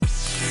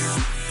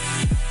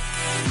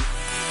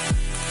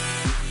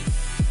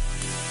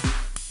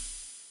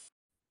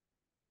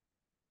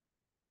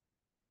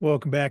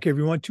Welcome back,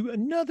 everyone, to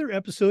another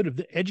episode of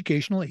the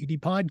Educational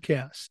AD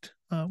Podcast.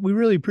 We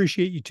really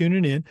appreciate you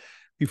tuning in.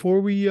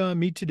 Before we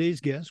meet today's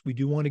guest, we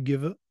do want to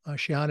give a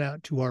shout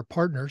out to our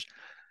partners,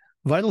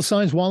 Vital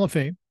Signs Wall of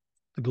Fame,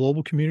 the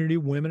Global Community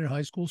of Women in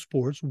High School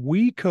Sports,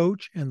 We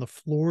Coach, and the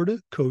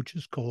Florida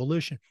Coaches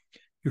Coalition.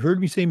 You've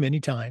heard me say many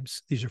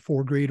times, these are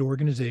four great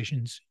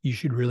organizations. You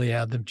should really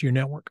add them to your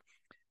network.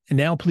 And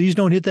now, please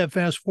don't hit that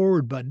fast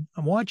forward button.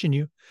 I'm watching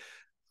you.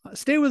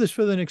 Stay with us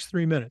for the next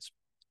 3 minutes.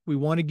 We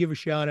want to give a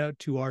shout out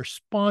to our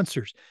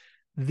sponsors.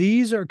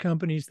 These are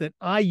companies that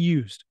I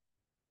used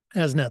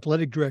as an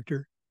athletic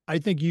director. I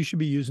think you should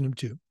be using them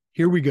too.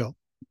 Here we go.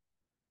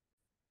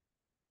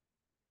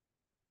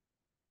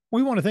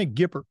 We want to thank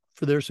Gipper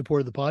for their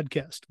support of the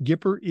podcast.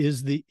 Gipper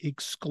is the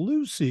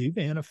exclusive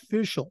and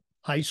official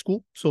high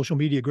school social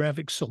media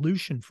graphics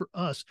solution for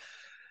us.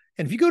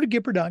 And if you go to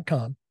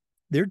Gipper.com,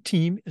 their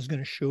team is going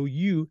to show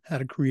you how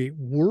to create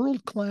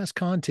world-class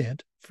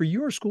content for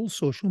your school's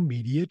social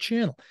media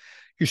channel.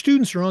 Your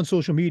students are on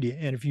social media,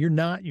 and if you're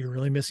not, you're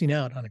really missing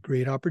out on a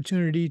great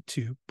opportunity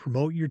to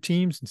promote your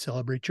teams and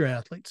celebrate your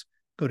athletes.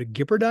 Go to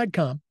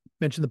Gipper.com,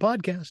 mention the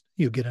podcast,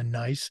 you'll get a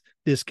nice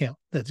discount.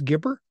 That's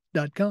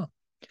Gipper.com.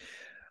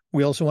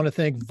 We also want to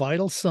thank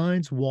Vital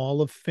Signs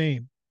Wall of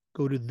Fame.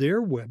 Go to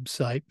their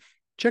website,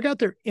 check out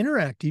their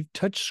interactive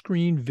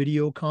touchscreen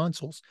video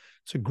consoles.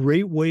 It's a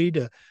great way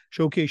to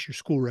showcase your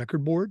school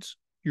record boards,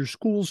 your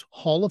school's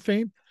Hall of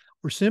Fame,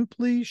 or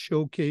simply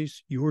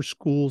showcase your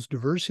school's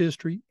diverse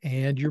history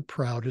and your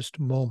proudest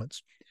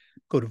moments.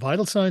 Go to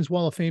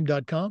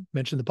vitalsignswalloffame.com,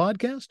 mention the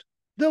podcast.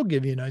 They'll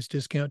give you a nice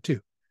discount too.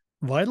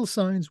 Vital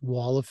Signs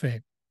Wall of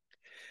Fame.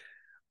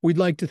 We'd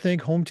like to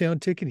thank Hometown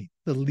Ticketing,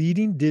 the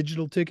leading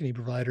digital ticketing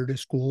provider to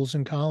schools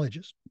and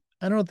colleges.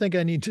 I don't think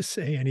I need to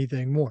say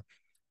anything more.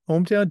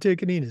 Hometown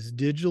Ticketing is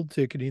digital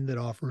ticketing that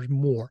offers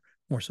more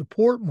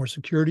support, more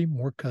security,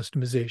 more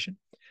customization.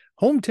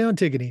 Hometown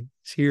Ticketing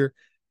is here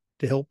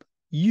to help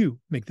you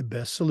make the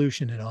best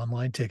solution in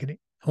online ticketing.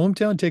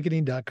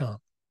 HometownTicketing.com.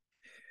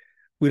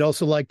 We'd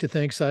also like to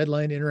thank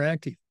Sideline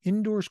Interactive,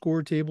 indoor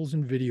score tables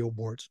and video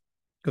boards.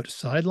 Go to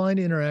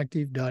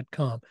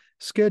sidelineinteractive.com.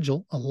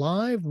 Schedule a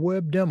live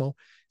web demo,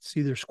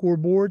 see their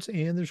scoreboards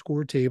and their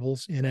score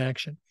tables in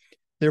action.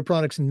 Their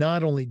products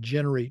not only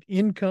generate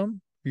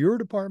income for your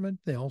department,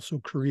 they also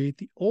create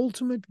the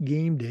ultimate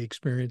game day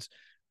experience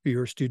for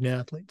your student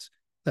athletes.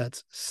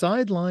 That's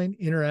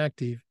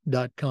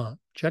sidelineinteractive.com.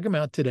 Check them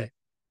out today.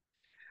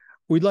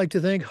 We'd like to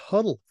thank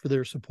Huddle for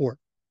their support.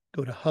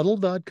 Go to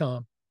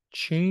huddle.com.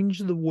 Change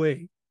the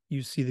way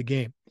you see the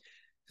game.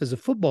 As a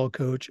football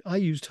coach, I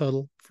used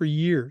Huddle for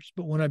years,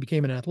 but when I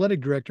became an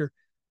athletic director,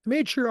 I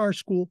made sure our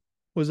school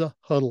was a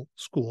Huddle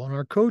school, and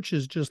our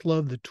coaches just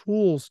loved the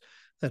tools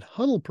that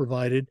Huddle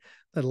provided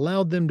that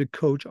allowed them to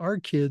coach our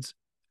kids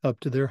up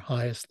to their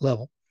highest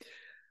level.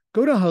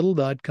 Go to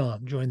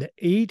huddle.com. Join the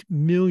 8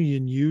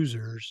 million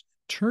users.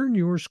 Turn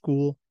your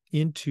school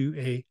into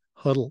a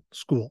Huddle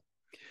school.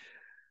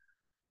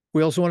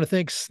 We also want to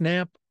thank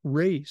Snap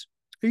Raise.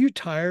 Are you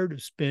tired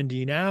of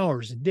spending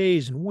hours and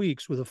days and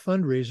weeks with a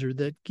fundraiser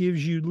that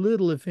gives you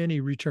little, if any,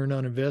 return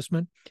on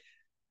investment?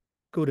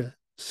 Go to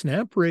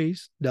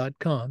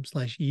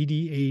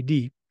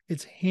snapraise.com/EDAD.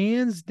 It's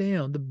hands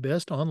down the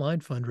best online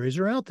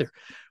fundraiser out there.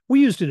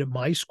 We used it at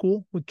my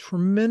school with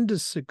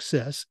tremendous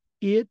success.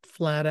 It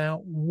flat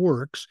out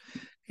works.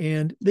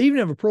 And they even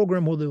have a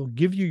program where they'll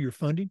give you your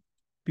funding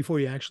before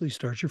you actually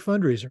start your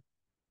fundraiser.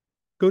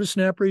 Go to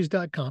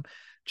snapraise.com.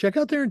 Check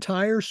out their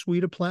entire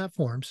suite of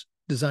platforms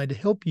designed to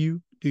help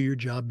you do your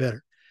job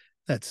better.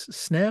 That's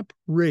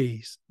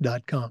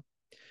snapraise.com.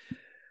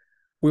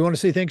 We want to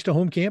say thanks to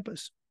Home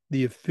Campus,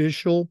 the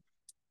official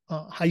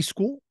high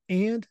school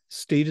and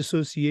state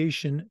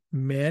association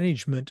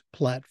management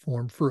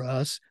platform for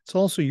us. It's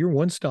also your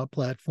one-stop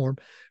platform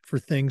for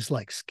things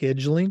like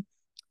scheduling,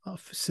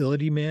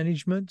 facility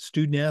management,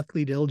 student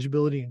athlete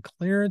eligibility and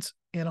clearance,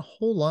 and a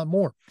whole lot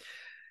more.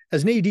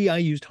 As an AD, I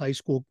used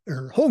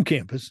Home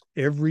Campus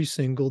every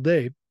single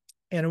day,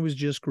 and it was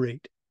just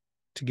great.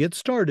 To get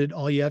started,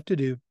 all you have to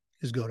do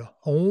is go to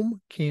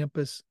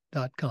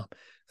homecampus.com.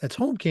 That's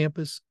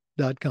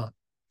homecampus.com.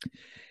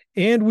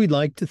 And we'd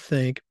like to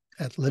thank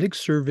Athletic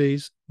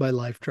Surveys by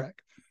LifeTrack.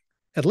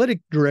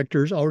 Athletic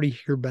directors already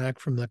hear back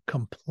from the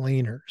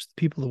complainers, the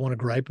people that want to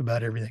gripe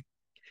about everything.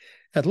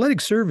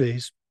 Athletic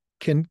Surveys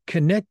can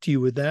connect you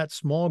with that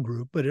small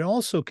group, but it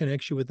also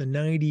connects you with the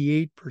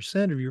 98%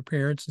 of your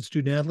parents and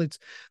student athletes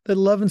that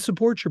love and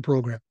support your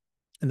program.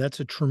 And that's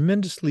a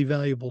tremendously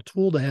valuable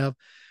tool to have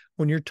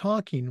when you're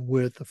talking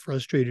with a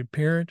frustrated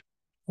parent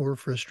or a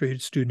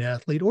frustrated student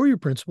athlete or your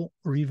principal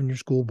or even your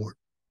school board.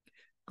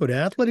 Go to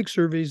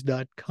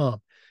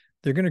athleticsurveys.com.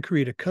 They're going to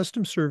create a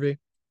custom survey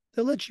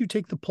that lets you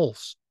take the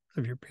pulse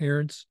of your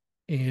parents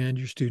and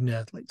your student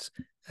athletes.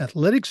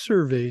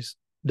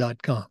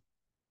 athleticsurveys.com.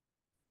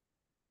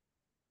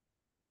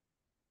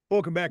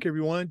 Welcome back,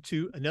 everyone,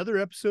 to another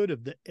episode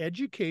of the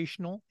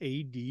Educational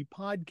AD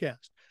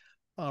Podcast.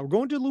 We're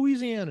going to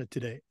Louisiana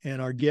today,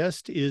 and our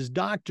guest is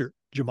Dr.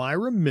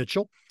 Jamira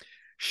Mitchell.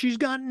 She's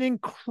got an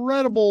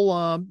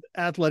incredible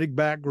athletic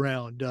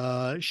background.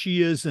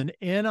 She is an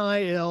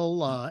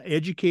NIL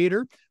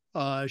educator.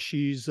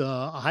 She's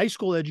a high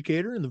school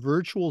educator in the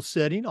virtual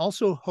setting,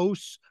 also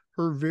hosts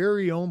her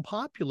very own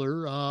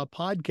popular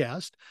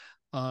podcast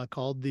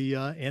called the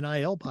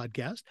NIL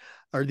podcast,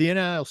 or the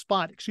NIL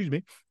spot, excuse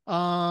me.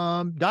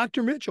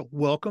 Dr. Mitchell,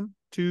 welcome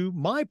to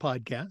my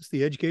podcast,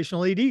 The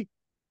Educational AD.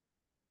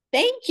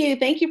 Thank you.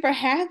 Thank you for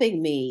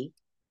having me.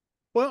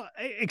 Well,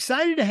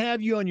 excited to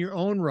have you on your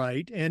own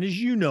right. And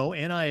as you know,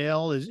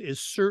 NIL is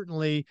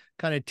certainly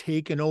kind of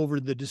taken over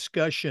the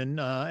discussion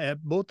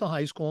at both the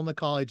high school and the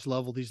college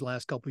level these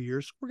last couple of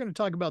years. We're going to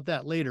talk about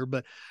that later.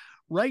 But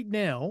right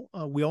now,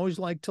 we always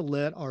like to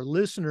let our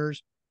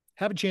listeners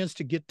have a chance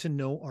to get to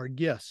know our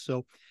guests.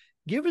 So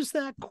give us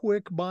that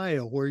quick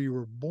bio, where you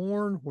were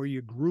born, where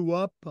you grew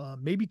up,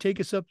 maybe take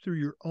us up through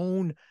your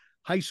own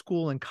high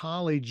school and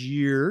college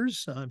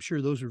years. I'm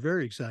sure those are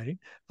very exciting.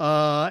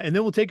 And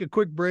then we'll take a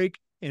quick break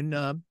and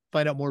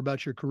find out more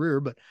about your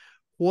career. But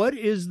what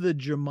is the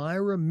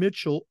Jamira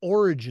Mitchell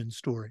origin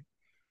story?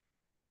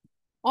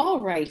 All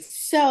right.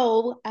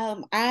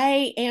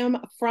 I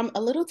am from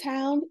a little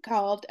town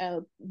called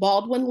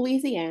Baldwin,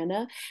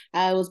 Louisiana.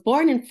 I was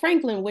born in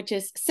Franklin, which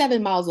is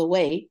 7 miles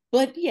away.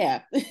 But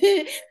yeah,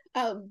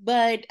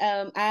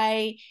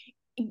 I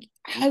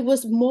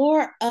was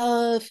more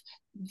of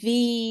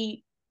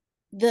the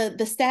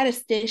the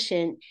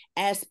statistician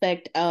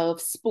aspect of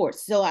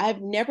sports. So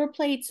I've never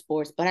played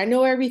sports, but I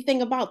know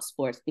everything about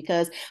sports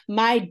because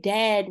my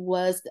dad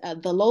was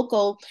the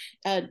local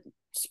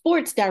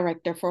sports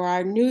director for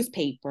our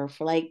newspaper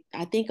for like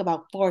I think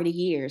about 40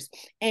 years.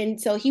 And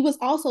so he was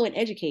also an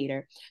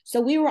educator. So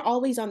we were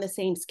always on the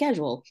same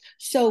schedule.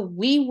 So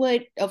we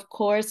would, of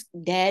course,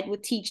 dad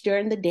would teach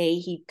during the day.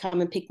 He'd come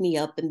and pick me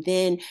up, and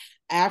then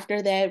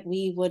after that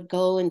we would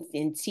go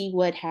and see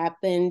what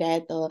happened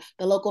at the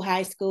local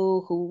high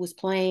school, who was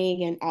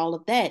playing and all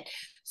of that.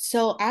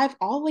 So I've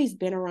always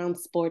been around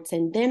sports,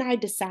 and then I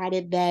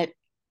decided that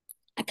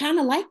I kind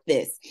of like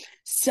this.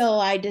 So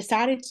I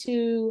decided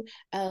to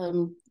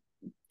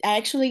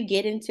actually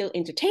get into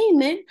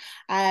entertainment.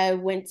 I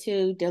went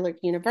to Dillard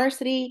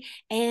University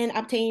and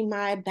obtained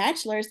my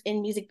bachelor's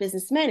in music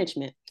business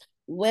management.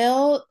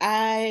 Well,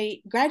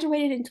 I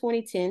graduated in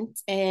 2010,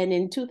 and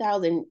in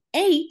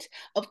 2008,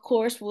 of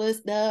course,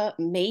 was the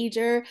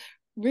major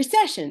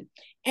recession.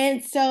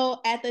 And so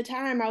at the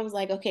time, I was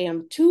like, okay,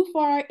 I'm too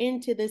far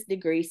into this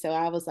degree. So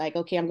I was like,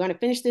 okay, I'm going to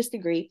finish this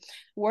degree.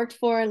 Worked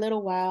for a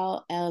little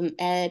while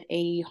at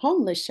a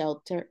homeless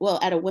shelter, well,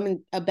 at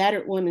a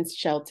battered women's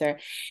shelter.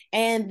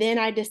 And then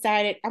I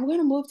decided I'm going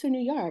to move to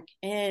New York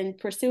and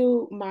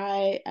pursue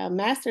my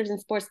master's in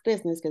sports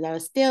business because I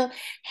was still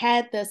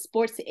had the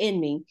sports in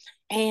me,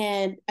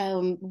 and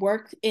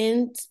worked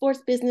in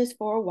sports business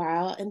for a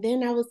while. And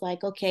then I was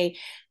like, okay,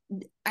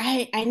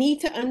 I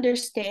need to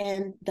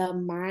understand the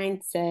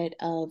mindset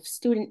of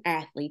student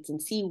athletes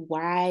and see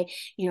why,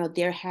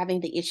 they're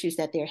having the issues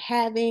that they're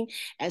having,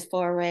 as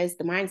far as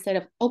the mindset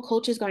of, oh,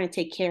 coach is going to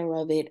take care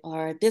of it,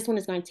 or this one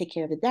is going to take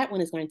care of it, that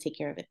one is going to take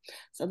care of it.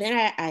 So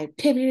then I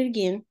pivoted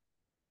again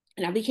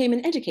and I became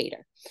an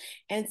educator.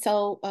 And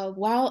so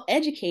while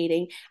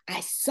educating,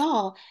 I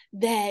saw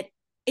that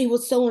it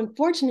was so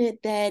unfortunate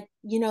that,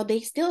 they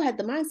still had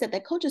the mindset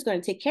that coach is going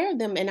to take care of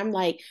them. And I'm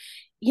like,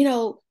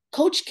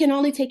 coach can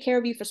only take care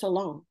of you for so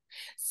long.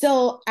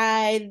 So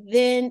I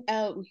then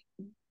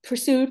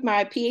pursued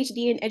my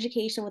PhD in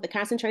education with a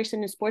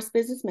concentration in sports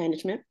business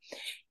management.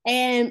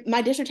 And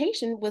my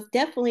dissertation was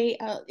definitely,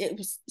 it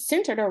was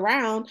centered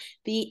around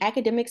the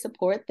academic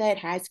support that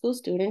high school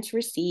students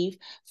receive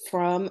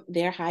from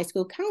their high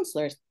school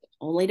counselors,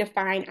 only to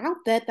find out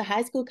that the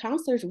high school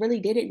counselors really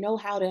didn't know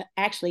how to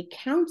actually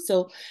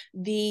counsel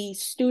the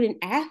student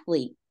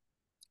athlete,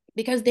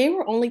 because they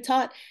were only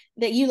taught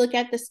that you look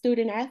at the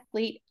student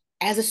athlete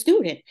as a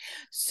student.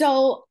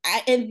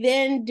 And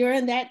then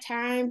during that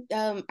time,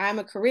 I'm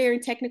a career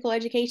and technical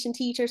education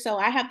teacher. So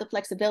I have the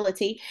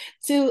flexibility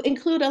to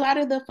include a lot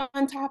of the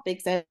fun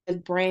topics as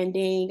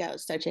branding,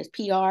 such as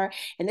PR.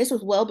 And this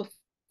was well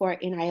before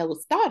NIL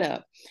was thought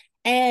of.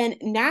 And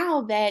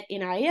now that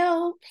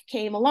NIL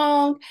came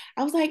along,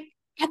 I was like,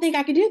 I think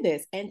I could do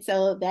this. And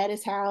so that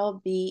is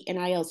how the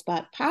NIL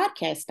Spot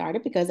podcast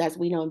started, because as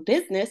we know in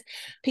business,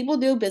 people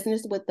do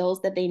business with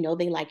those that they know,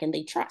 they like, and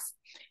they trust.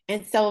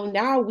 And so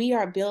now we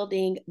are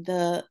building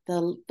the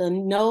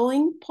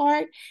knowing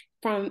part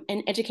from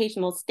an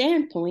educational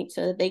standpoint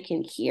so that they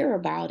can hear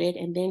about it,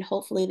 and then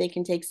hopefully they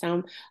can take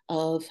some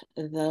of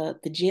the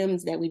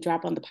gems that we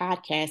drop on the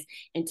podcast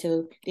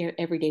into their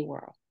everyday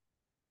world.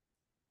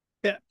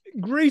 Yeah,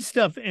 great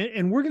stuff.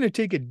 And we're going to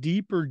take a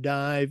deeper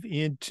dive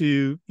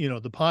into,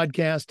 the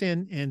podcast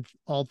and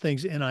all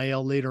things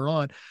NIL later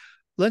on.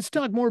 Let's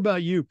talk more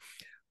about you.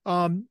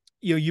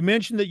 You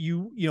mentioned that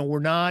you were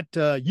not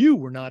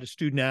a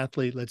student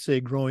athlete, let's say,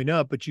 growing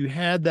up, but you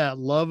had that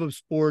love of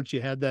sports, you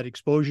had that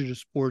exposure to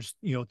sports,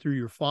 through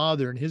your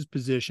father and his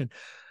position.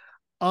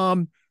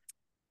 The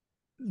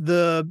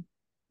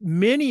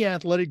many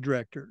athletic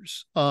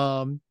directors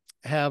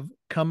have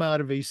come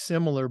out of a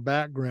similar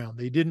background.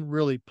 They didn't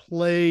really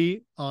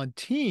play on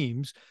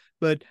teams,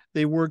 but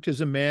they worked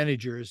as a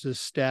manager, as a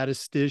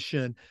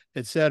statistician,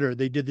 et cetera.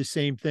 They did the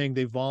same thing.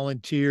 They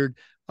volunteered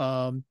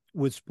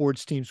with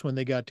sports teams when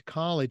they got to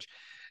college.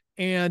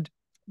 And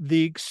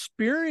the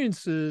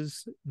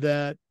experiences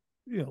that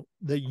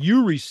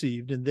you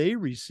received and they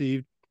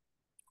received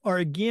are,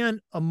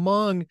 again,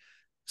 among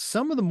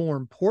some of the more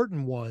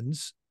important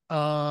ones,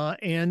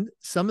 and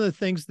some of the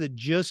things that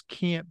just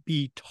can't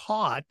be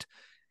taught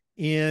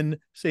in,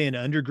 say, an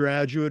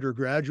undergraduate or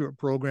graduate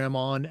program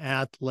on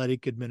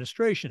athletic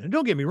administration. And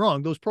don't get me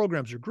wrong, those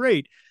programs are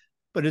great,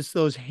 but it's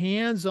those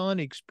hands-on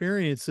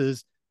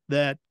experiences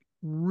that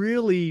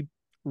really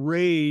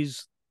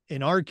raise,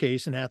 in our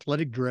case, an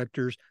athletic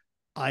director's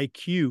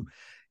IQ.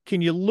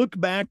 Can you look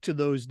back to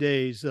those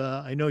days?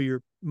 I know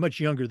you're much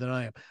younger than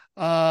I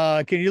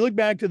am. Can you look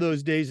back to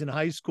those days in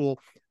high school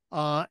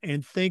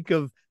and think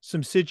of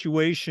some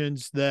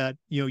situations that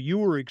you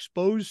were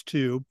exposed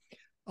to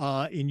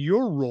in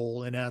your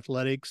role in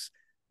athletics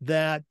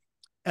that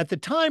at the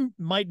time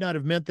might not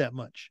have meant that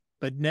much,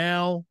 but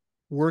now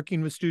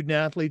working with student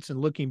athletes and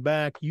looking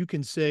back, you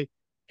can say,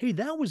 hey,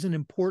 that was an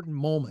important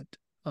moment.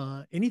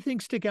 Anything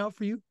stick out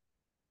for you?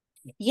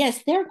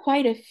 Yes, there are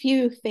quite a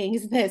few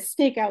things that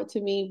stick out to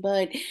me,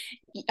 but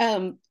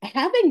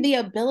having the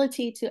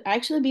ability to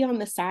actually be on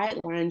the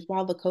sidelines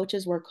while the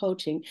coaches were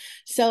coaching.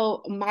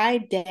 So my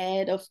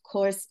dad, of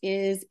course,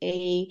 he's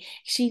a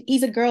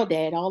girl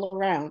dad all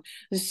around.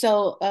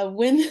 So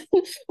when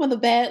when the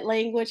bad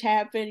language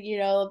happened,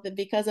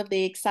 because of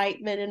the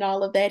excitement and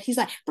all of that, he's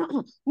like,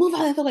 move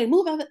out of the way,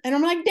 move out. And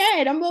I'm like,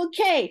 Dad, I'm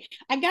okay,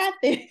 I got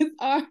this.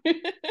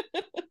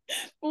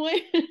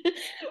 when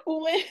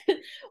when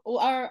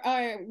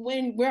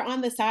when we're on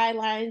the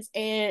sidelines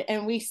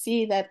and we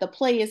see that the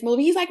play is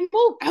moving, he's like,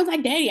 move. I was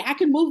like, Daddy, I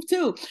can move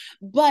too.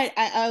 But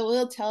I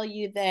will tell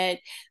you that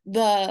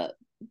the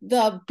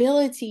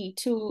ability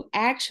to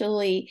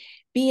actually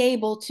be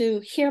able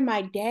to hear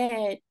my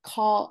dad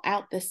call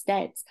out the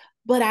stats,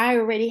 but I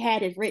already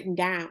had it written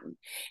down.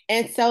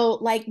 And so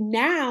like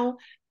now,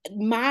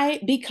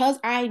 because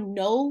I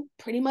know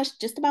pretty much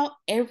just about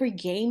every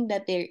game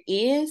that there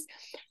is,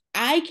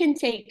 I can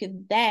take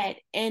that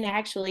and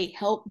actually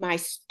help my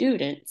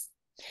students.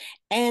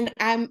 And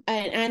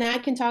I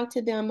can talk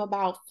to them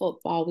about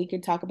football. We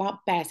can talk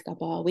about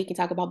basketball. We can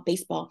talk about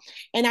baseball.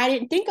 And I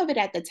didn't think of it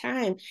at the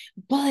time,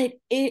 but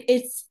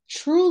it's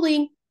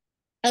truly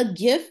a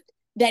gift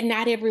that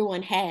not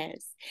everyone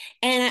has.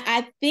 And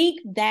I think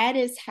that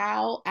is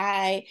how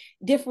I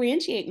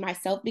differentiate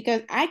myself,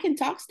 because I can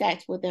talk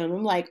stats with them.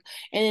 I'm like,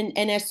 and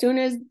as soon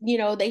as,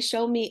 they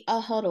show me a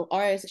huddle,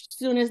 or as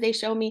soon as they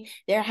show me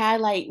their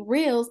highlight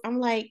reels, I'm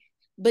like,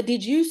 but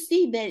did you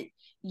see that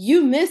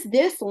you missed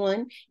this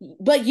one,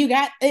 but you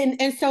got,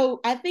 and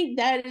so I think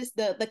that is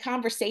the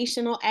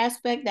conversational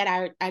aspect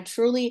that I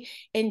truly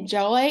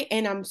enjoy.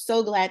 And I'm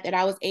so glad that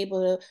I was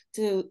able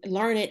to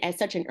learn it at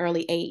such an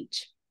early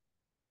age.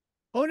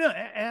 Oh, no,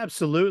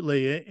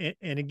 absolutely.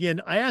 And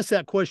again, I ask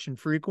that question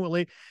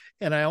frequently,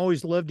 and I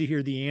always love to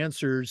hear the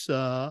answers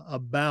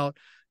about,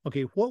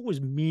 okay, what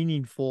was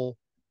meaningful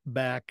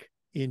back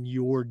in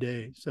your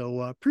day?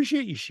 So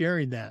appreciate you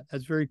sharing that.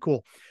 That's very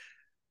cool.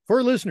 For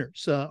our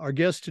listeners, our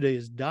guest today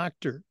is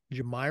Dr.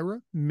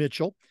 Jamira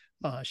Mitchell.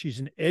 She's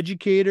an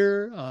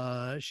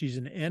educator. She's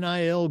an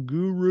NIL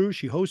guru.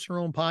 She hosts her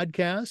own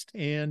podcast,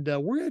 and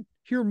we're going to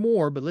hear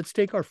more, but let's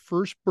take our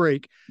first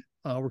break.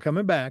 We're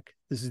coming back.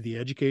 This is the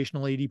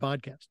Educational AD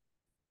Podcast.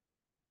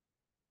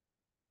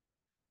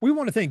 We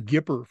want to thank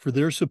Gipper for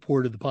their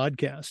support of the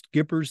podcast.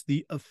 Gipper's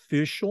the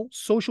official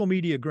social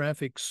media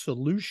graphics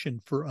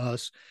solution for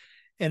us.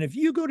 And if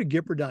you go to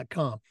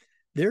Gipper.com,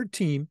 their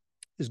team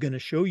is going to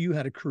show you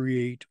how to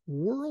create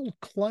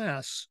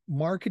world-class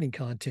marketing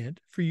content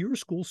for your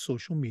school's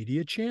social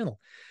media channel.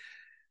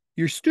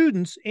 Your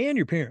students and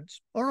your parents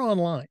are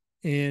online.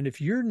 And if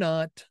you're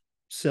not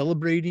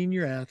celebrating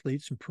your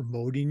athletes and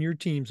promoting your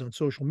teams on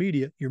social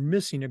media, you're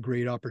missing a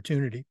great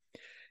opportunity.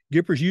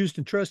 Gipper's used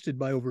and trusted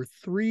by over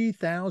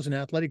 3,000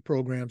 athletic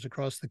programs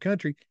across the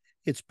country.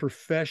 It's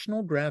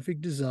professional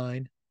graphic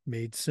design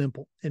made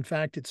simple. In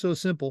fact, it's so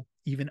simple,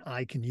 even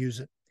I can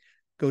use it.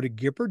 Go to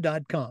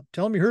Gipper.com.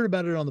 Tell them you heard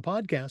about it on the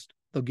podcast.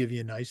 They'll give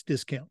you a nice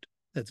discount.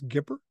 That's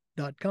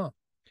Gipper.com.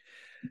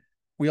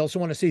 We also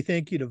want to say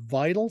thank you to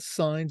Vital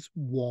Signs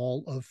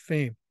Wall of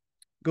Fame.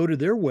 Go to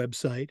their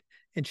website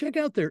and check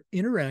out their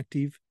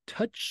interactive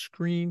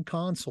touchscreen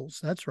consoles.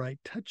 That's right,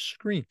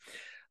 touchscreen.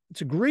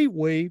 It's a great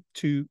way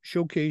to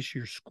showcase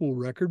your school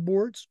record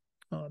boards,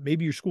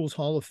 maybe your school's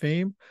Hall of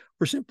Fame,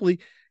 or simply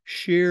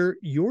share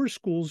your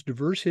school's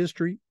diverse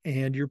history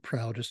and your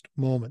proudest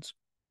moments.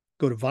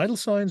 Go to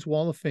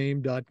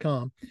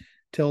vitalsignswalloffame.com.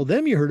 Tell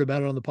them you heard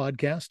about it on the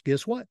podcast.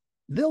 Guess what?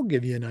 They'll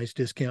give you a nice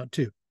discount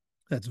too.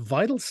 That's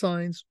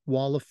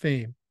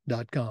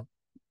vitalsignswalloffame.com.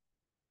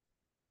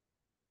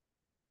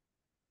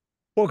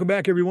 Welcome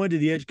back, everyone, to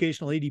the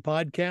Educational AD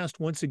Podcast.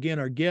 Once again,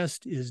 our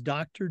guest is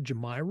Dr.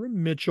 Jamira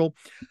Mitchell.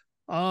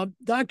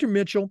 Dr.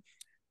 Mitchell,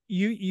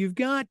 you've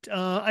got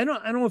I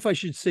don't know if I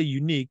should say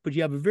unique, but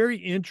you have a very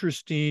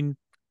interesting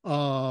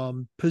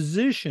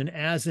position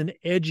as an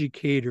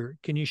educator.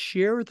 Can you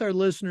share with our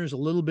listeners a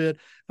little bit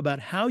about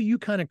how you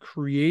kind of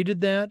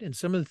created that and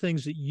some of the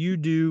things that you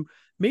do,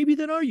 maybe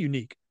that are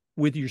unique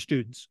with your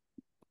students?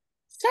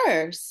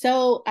 Sure.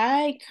 So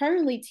I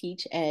currently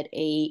teach at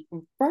a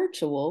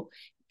virtual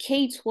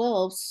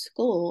K-12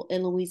 school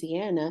in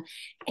Louisiana,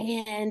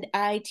 and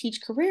I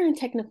teach career and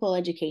technical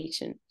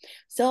education.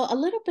 So a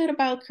little bit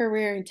about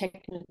career and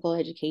technical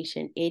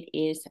education.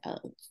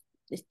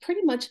 It's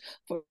pretty much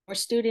for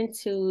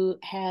students who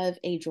have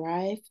a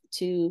drive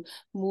to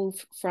move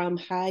from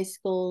high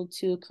school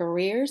to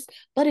careers,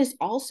 but it's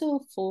also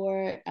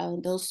for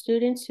those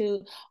students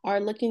who are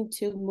looking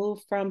to move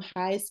from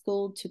high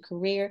school to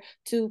career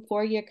to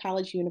four-year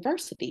college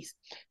universities.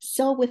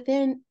 So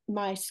within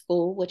my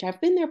school, which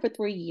I've been there for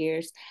 3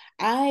 years,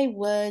 I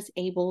was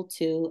able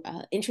to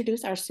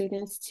introduce our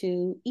students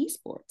to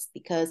esports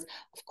because,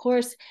 of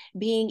course,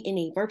 being in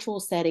a virtual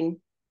setting,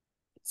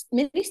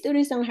 many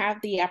students don't have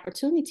the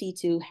opportunity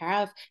to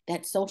have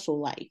that social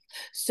life.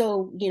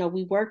 So,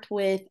 we worked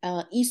with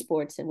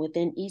esports, and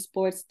within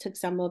esports, took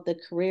some of the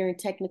career and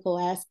technical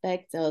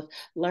aspects of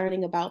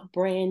learning about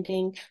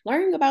branding,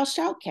 learning about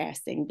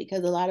shoutcasting,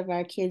 because a lot of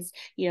our kids,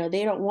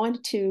 they don't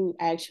want to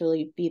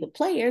actually be the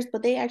players,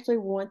 but they actually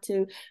want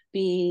to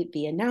be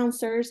the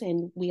announcers.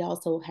 And we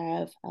also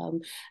have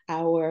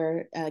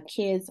our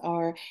kids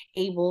are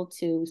able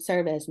to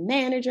serve as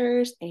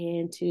managers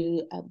and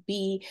to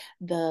be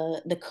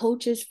the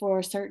coaches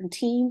for certain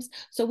teams.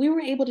 So we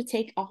were able to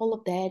take all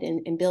of that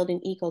and build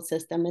an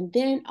ecosystem. And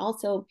then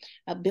also,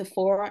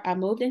 before I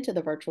moved into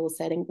the virtual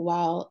setting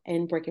while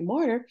in brick and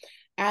mortar,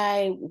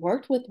 I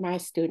worked with my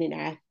student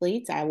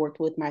athletes, I worked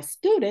with my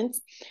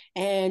students,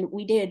 and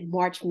we did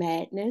March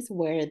Madness,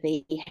 where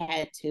they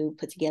had to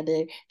put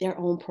together their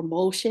own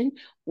promotion,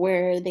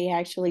 where they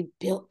actually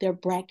built their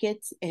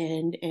brackets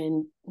and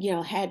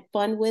had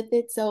fun with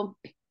it. So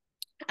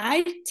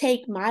I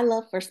take my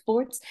love for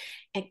sports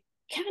and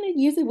kind of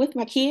use it with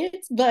my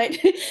kids, but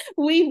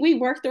we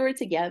work through it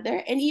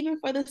together. And even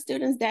for the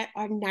students that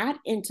are not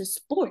into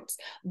sports,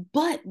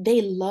 but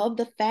they love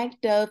the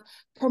fact of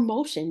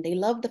promotion, they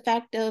love the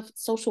fact of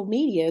social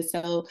media.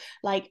 So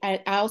like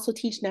I also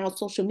teach now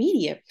social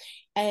media,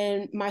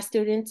 and my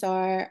students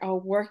are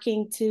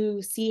working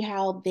to see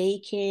how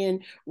they can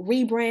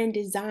rebrand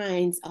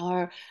designs,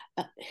 or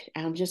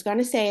I'm just going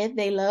to say it,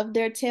 they love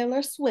their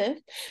Taylor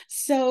Swift.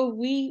 So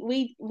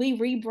we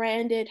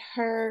rebranded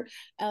her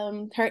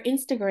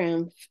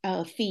Instagram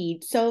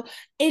feed. So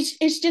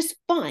it's just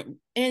fun.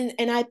 And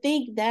I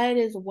think that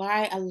is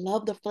why I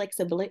love the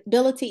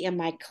flexibility in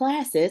my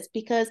classes,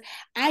 because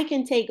I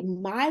can take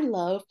my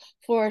love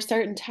for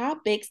certain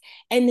topics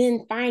and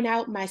then find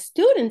out my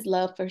students'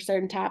 love for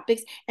certain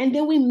topics, and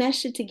then we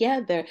mesh it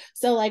together.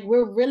 So like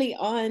we're really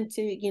on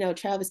to,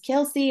 Travis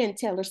Kelce and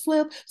Taylor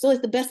Swift. So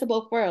it's the best of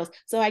both worlds.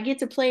 So I get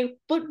to play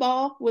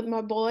football with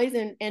my boys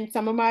and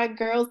some of my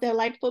girls that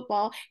like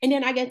football. And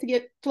then I get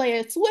to play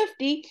a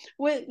Swifty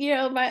with,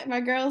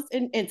 my girls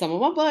and some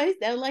of my boys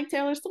that like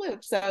Taylor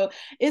Swift. So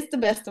it's the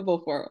best of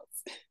both worlds.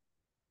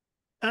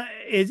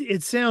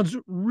 It sounds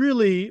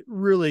really,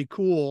 really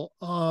cool.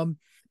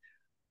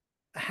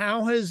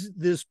 How has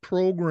this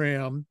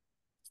program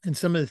and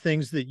some of the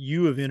things that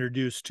you have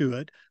introduced to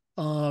it,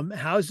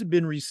 how has it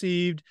been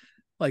received,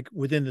 like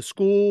within the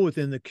school,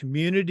 within the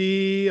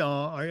community?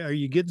 Are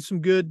you getting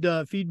some good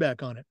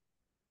feedback on it?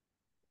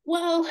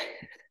 Well,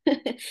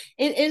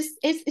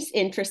 it's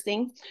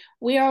interesting.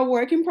 We are a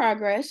work in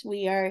progress.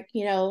 We are,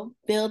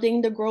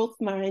 building the growth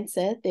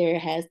mindset. There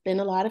has been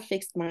a lot of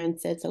fixed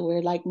mindset, so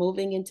we're like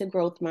moving into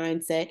growth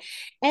mindset,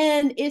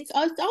 and it's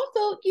also,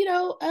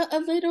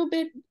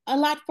 a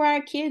lot for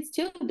our kids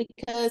too,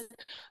 because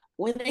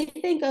when they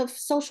think of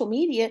social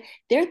media,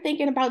 they're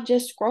thinking about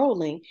just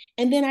scrolling.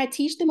 And then I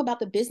teach them about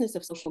the business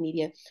of social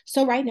media.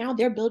 So right now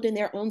they're building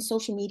their own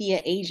social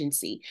media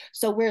agency.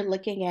 So we're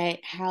looking at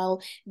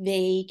how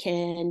they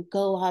can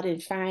go out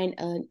and find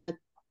a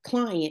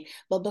client,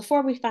 but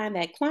before we find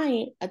that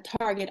client, a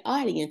target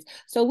audience.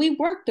 So we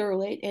work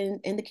through it,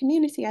 and the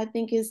community, I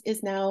think,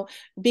 is now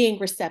being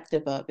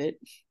receptive of it.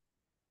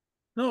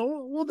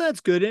 No, well, that's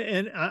good,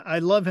 and I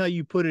love how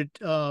you put it,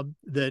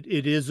 that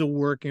it is a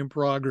work in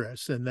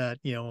progress, and that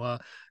no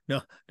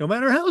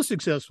matter how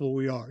successful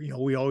we are,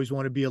 we always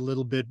want to be a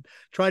little bit,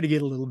 try to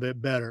get a little bit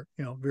better.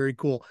 Very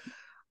cool.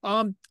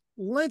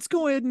 Let's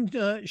go ahead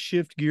and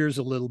shift gears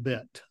a little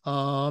bit.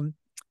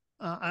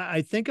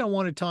 I think I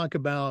want to talk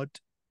about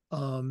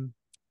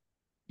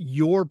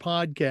your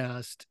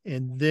podcast,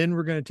 and then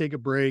we're going to take a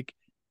break,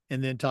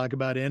 and then talk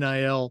about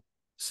NIL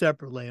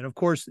separately. And of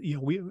course,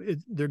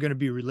 they're going to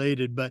be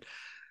related, but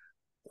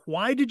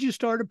why did you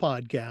start a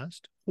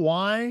podcast?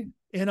 Why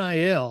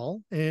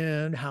NIL,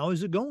 and how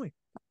is it going?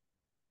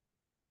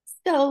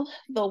 So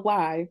the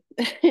why.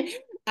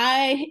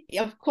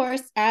 Of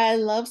course, I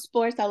love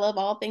sports. I love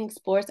all things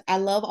sports. I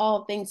love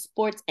all things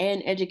sports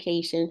and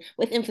education,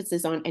 with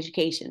emphasis on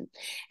education.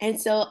 And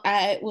so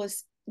I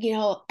was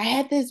I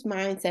had this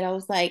mindset. I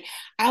was like,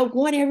 I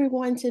want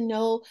everyone to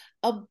know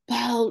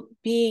about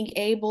being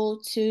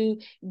able to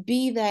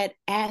be that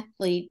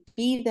athlete,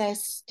 be that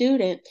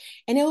student.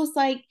 And it was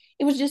like,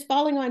 it was just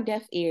falling on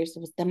deaf ears.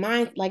 It was the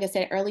mind, like I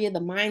said earlier, the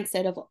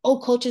mindset of, oh,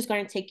 coach is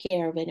going to take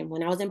care of it. And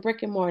when I was in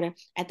brick and mortar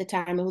at the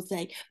time, it was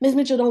like, Ms.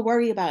 Mitchell, don't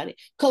worry about it.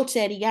 Coach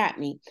said he got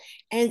me.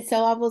 And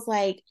so I was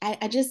like,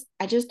 I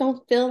just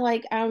don't feel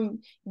like I'm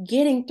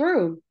getting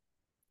through.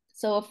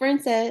 So a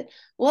friend said,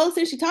 well,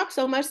 since you talk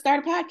so much,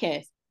 start a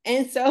podcast.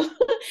 And so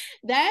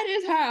that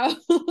is how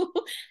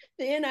the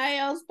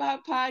NIL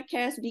Spot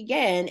podcast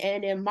began.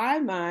 And in my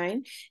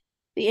mind,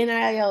 the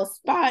NIL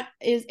Spot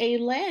is a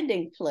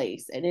landing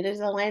place, and it is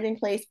a landing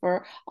place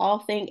for all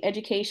things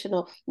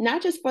educational,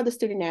 not just for the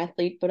student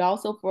athlete, but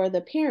also for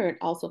the parent,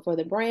 also for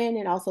the brand,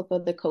 and also for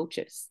the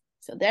coaches.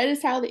 So that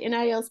is how the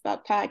NIL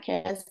Spot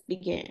podcast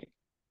began.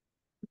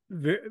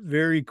 Very,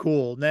 very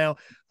cool. Now,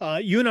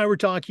 you and I were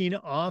talking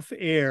off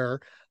air.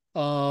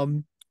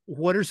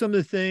 What are some of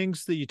the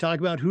things that you talk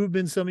about? Who have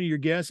been some of your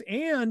guests?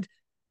 And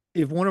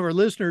if one of our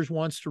listeners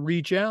wants to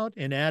reach out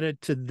and add it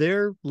to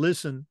their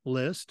listen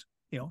list,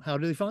 how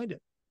do they find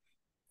it?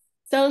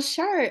 So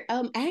sure.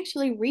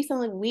 Actually,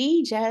 recently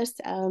we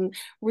just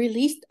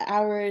released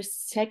our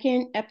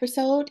second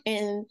episode,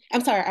 and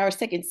I'm sorry, our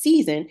second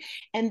season.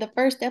 And the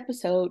first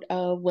episode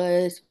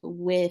was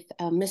with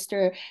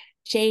Mr.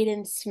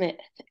 Jaden Smith,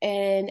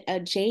 and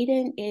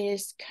Jaden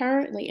is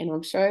currently, and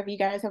I'm sure if you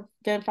guys have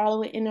been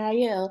following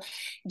NIL,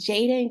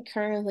 Jaden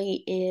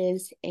currently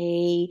is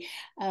he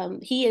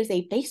is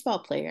a baseball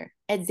player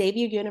at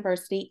Xavier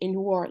University in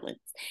New Orleans.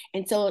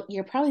 And so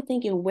you're probably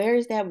thinking, where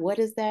is that? What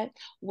is that?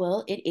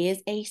 Well, it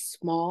is a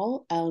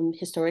small,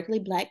 historically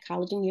Black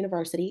college and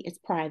university. It's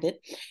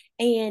private.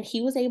 And he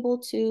was able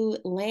to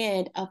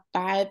land a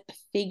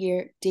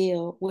 5-figure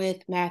deal with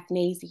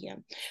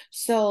Mathnasium.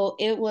 So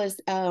it was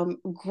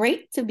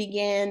great to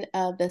begin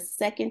the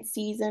second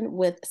season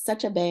with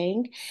such a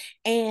bang.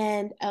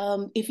 And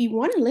if you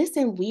want to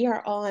listen, we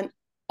are on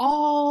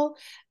all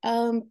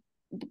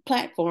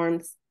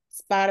platforms,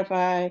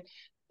 Spotify,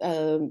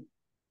 um,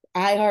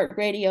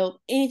 iHeartRadio,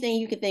 anything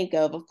you can think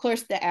of. Of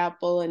course, the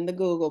Apple and the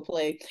Google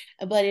Play,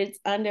 but it's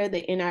under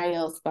the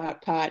NIL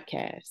Spot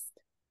podcast.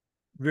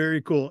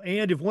 Very cool.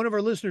 And if one of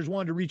our listeners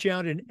wanted to reach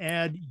out and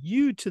add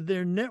you to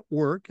their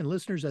network, and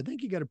listeners, I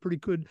think you got a pretty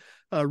good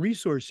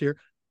resource here.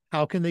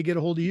 How can they get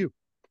a hold of you?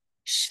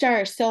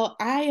 Sure. So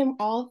I am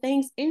all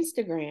things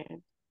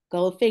Instagram.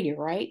 Go figure,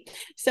 right?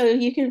 So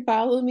you can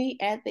follow me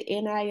at the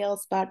NIL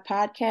Spot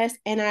podcast,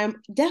 and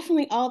I'm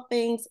definitely all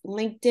things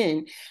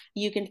LinkedIn.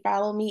 You can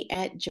follow me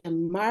at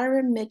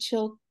Jamira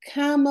Mitchell,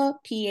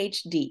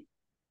 PhD.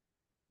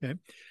 Okay.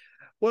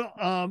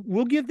 Well,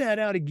 we'll give that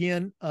out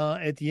again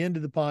at the end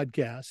of the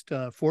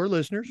podcast. For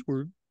listeners,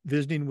 we're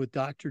visiting with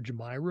Dr.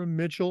 Jamira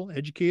Mitchell,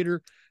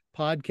 educator,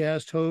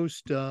 podcast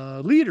host,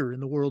 leader in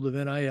the world of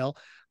NIL.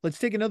 Let's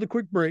take another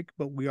quick break,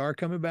 but we are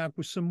coming back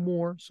with some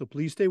more. So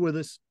please stay with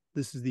us.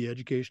 This is the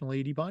Educational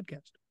AD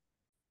Podcast.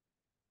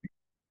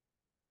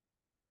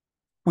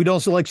 We'd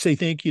also like to say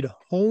thank you to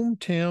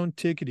Hometown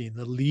Ticketing,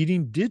 the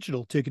leading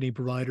digital ticketing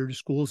provider to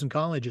schools and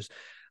colleges.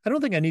 I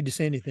don't think I need to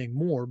say anything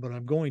more, but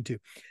I'm going to.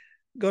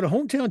 Go to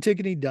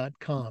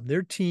hometownticketing.com.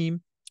 Their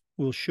team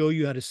will show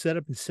you how to set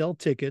up and sell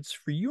tickets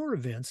for your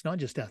events, not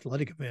just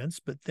athletic events,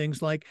 but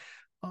things like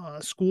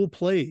school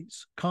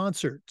plays,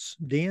 concerts,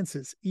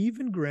 dances,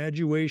 even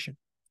graduation.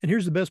 And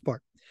here's the best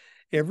part.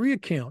 Every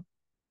account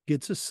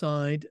gets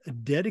assigned a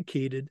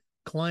dedicated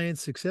client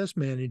success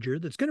manager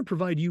that's going to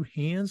provide you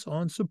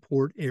hands-on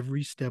support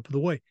every step of the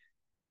way.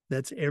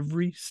 That's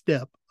every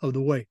step of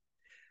the way.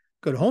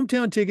 Go to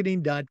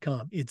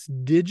hometownticketing.com. It's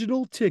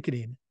digital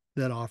ticketing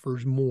that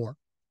offers more.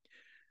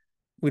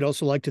 We'd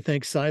also like to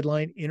thank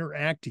Sideline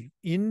Interactive,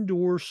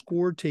 indoor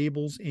score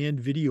tables and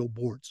video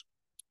boards.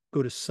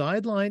 Go to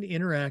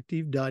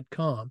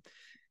sidelineinteractive.com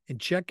and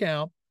check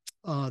out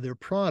their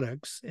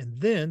products,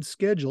 and then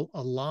schedule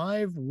a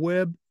live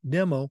web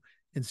demo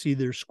and see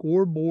their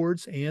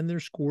scoreboards and their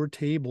score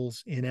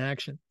tables in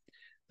action.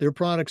 Their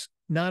products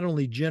not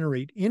only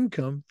generate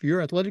income for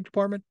your athletic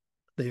department,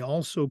 they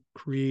also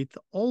create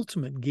the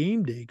ultimate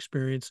game day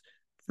experience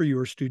for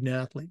your student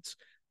athletes.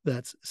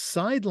 That's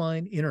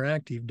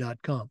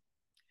sidelineinteractive.com.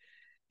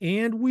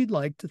 And we'd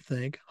like to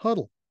thank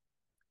Huddle.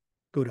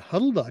 Go to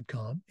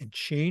huddle.com and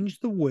change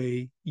the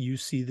way you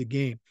see the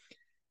game.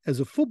 As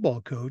a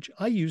football coach,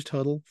 I used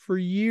Huddle for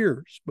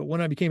years, but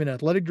when I became an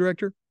athletic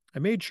director, I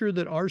made sure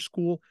that our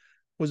school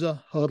was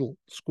a Huddle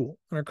school.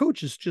 And our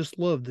coaches just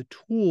loved the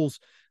tools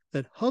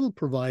that Huddle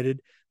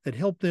provided that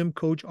helped them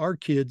coach our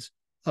kids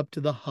up to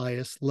the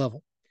highest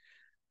level.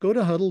 Go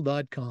to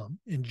huddle.com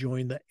and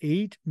join the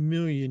 8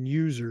 million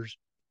users.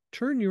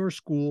 Turn your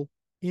school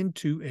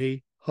into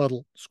a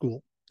Huddle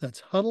school. That's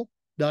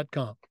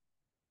huddle.com.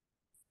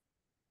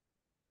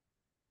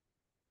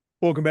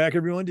 Welcome back,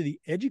 everyone, to the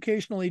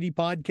Educational AD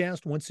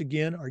Podcast. Once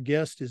again, our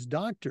guest is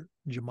Dr.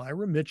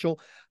 Jamira Mitchell.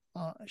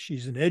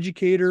 She's an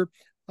educator.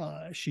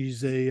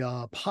 She's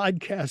a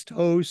podcast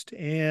host,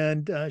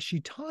 and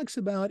she talks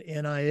about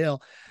NIL.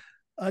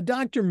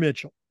 Dr.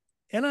 Mitchell,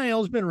 NIL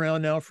has been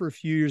around now for a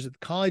few years at the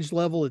college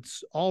level.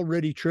 It's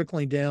already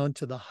trickling down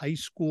to the high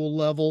school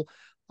level.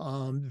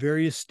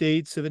 Various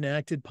states have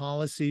enacted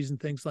policies and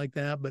things like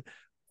that. But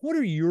what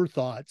are your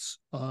thoughts?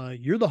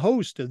 You're the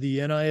host of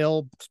the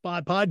NIL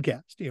Spot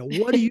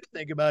podcast. What do you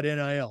think about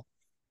NIL?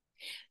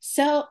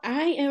 So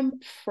I am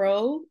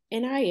pro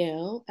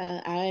NIL.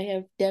 I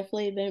have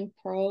definitely been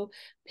pro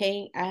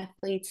paying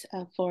athletes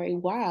for a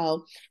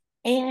while.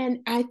 And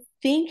I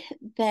think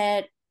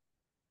that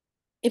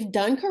if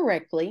done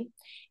correctly,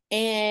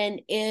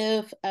 and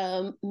if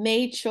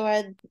made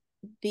sure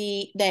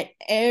that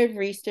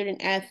every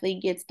student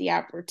athlete gets the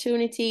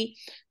opportunity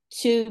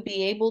to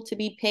be able to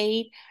be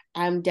paid,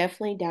 I'm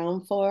definitely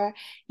down for.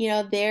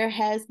 There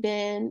has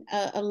been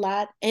a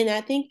lot, and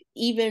I think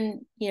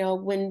even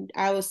when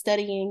I was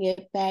studying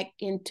it back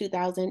in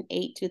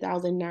 2008,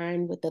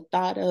 2009, with the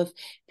thought of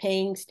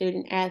paying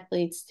student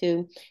athletes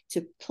to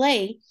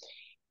play,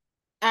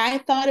 I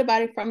thought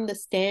about it from the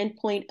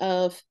standpoint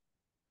of,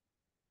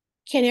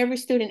 can every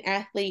student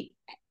athlete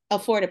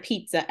afford a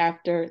pizza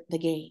after the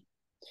game?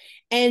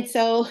 And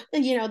so,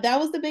 that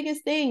was the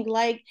biggest thing.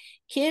 Like,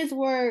 kids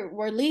were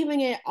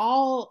leaving it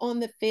all on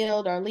the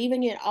field or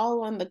leaving it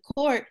all on the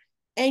court,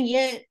 and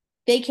yet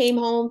they came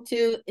home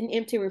to an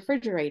empty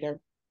refrigerator.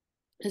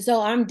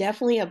 So I'm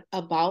definitely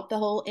about the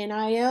whole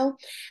NIL.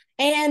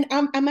 And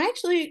I'm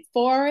actually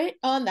for it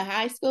on the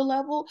high school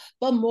level,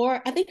 but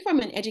more, I think, from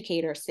an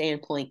educator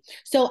standpoint.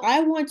 So I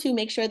want to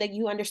make sure that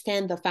you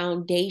understand the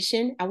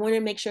foundation. I want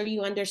to make sure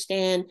you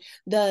understand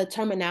the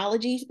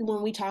terminology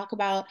when we talk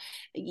about,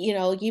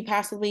 you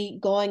possibly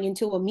going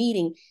into a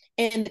meeting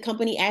and the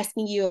company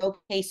asking you,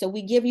 okay, so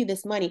we give you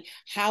this money.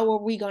 How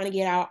are we going to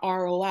get our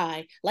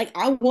ROI? Like,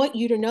 I want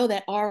you to know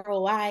that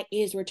ROI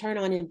is return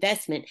on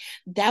investment.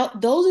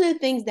 Those are the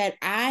things that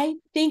I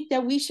think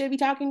that we should be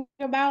talking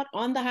about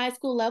on the high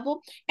school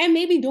level, and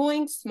maybe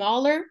doing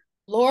smaller,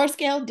 lower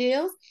scale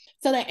deals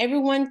so that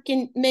everyone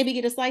can maybe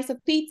get a slice of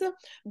pizza.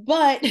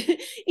 But for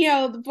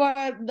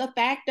the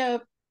fact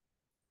of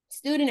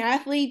student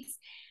athletes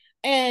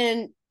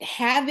and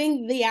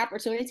having the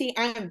opportunity,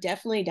 I'm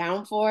definitely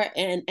down for it,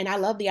 and I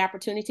love the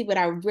opportunity, but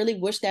I really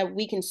wish that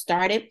we can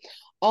start it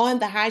on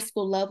the high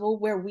school level,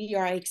 where we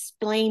are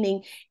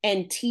explaining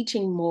and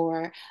teaching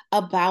more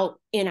about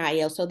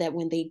NIL, so that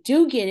when they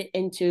do get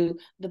into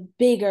the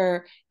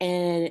bigger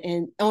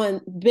and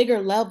on bigger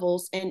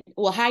levels, and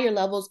higher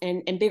levels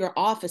and bigger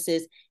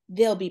offices,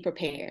 they'll be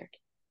prepared.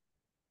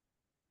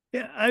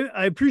 Yeah,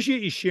 I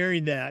appreciate you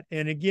sharing that.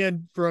 And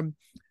again, from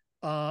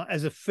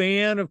as a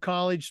fan of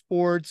college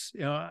sports,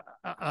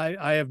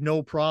 I have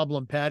no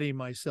problem patting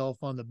myself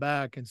on the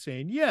back and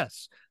saying,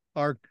 yes,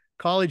 our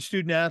college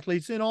student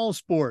athletes in all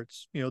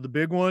sports, the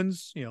big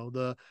ones,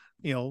 the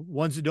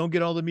ones that don't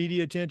get all the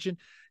media attention,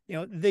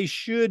 there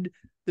should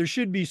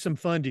be some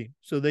funding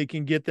so they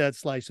can get that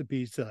slice of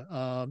pizza.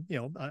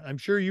 I'm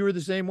sure you were the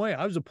same way.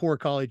 I was a poor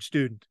college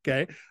student,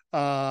 okay,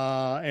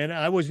 and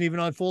I wasn't even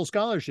on full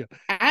scholarship.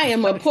 I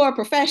am a poor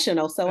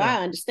professional, so uh,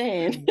 I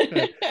understand.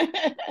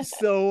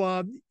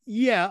 so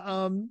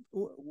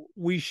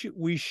we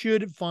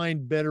should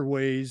find better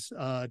ways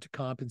to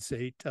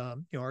compensate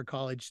our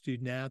college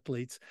student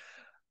athletes.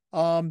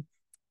 I'm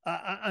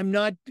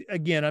not,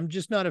 again, I'm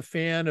just not a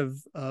fan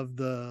of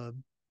the,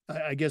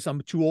 I guess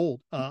I'm too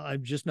old.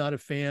 I'm just not a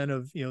fan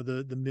of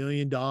the $1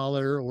 million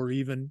or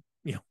even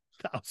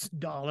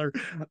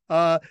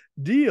 $1,000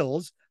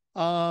 deals.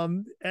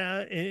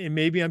 And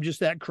maybe I'm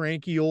just that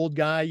cranky old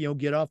guy,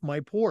 get off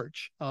my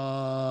porch.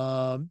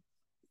 For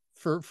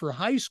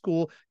high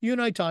school, you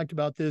and I talked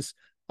about this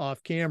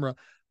off camera.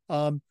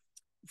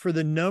 For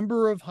the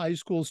number of high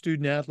school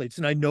student athletes,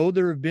 and I know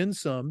there have been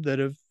some that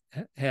have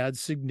had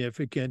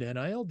significant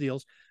NIL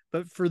deals,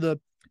 but for the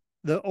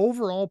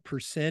overall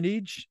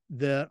percentage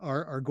that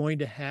are going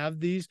to have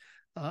these,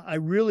 I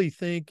really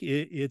think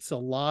it's a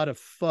lot of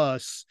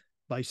fuss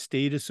by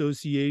state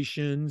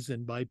associations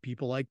and by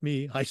people like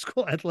me, high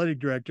school athletic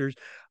directors.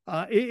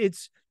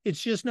 It's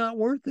just not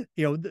worth it.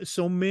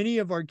 So many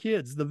of our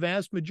kids, the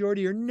vast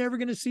majority, are never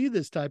going to see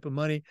this type of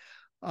money.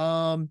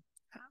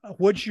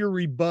 What's your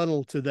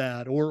rebuttal to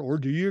that, or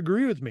do you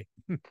agree with me?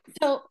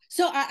 So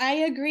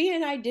I agree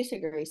and I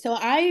disagree. So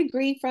I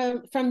agree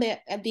from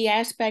the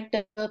aspect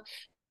of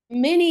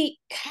many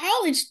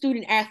college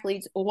student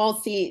athletes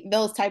won't see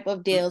those type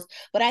of deals,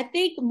 but I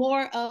think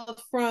more of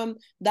from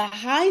the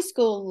high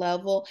school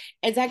level,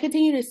 as I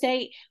continue to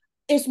say,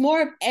 it's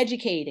more of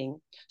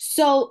educating.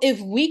 So if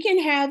we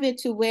can have it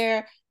to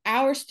where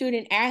our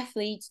student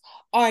athletes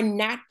are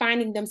not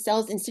finding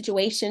themselves in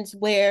situations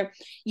where,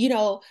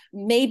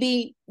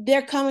 maybe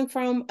they're coming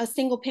from a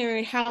single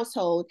parent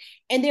household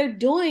and they're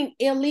doing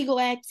illegal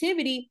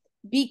activity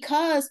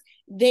because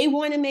they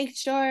want to make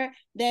sure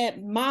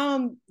that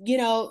mom,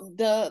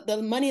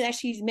 the money that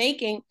she's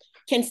making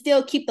can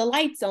still keep the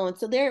lights on.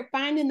 So they're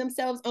finding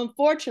themselves,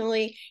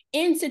 unfortunately,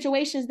 in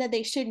situations that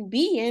they shouldn't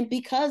be in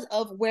because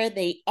of where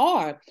they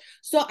are.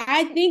 So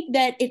I think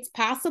that it's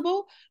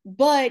possible,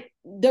 but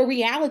the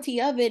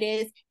reality of it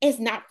is it's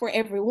not for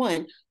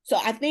everyone. So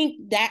I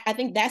think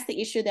that's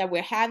the issue that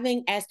we're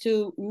having, as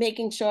to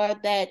making sure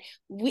that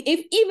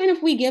even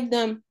if we give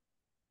them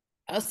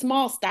a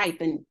small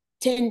stipend,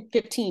 10,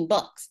 $15,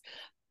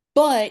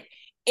 but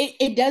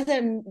it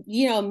doesn't,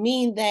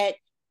 mean that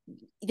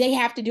they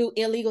have to do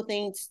illegal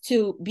things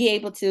to be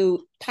able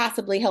to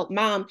possibly help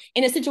mom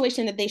in a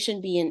situation that they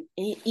shouldn't be in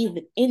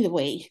either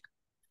way.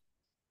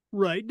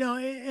 Right. No,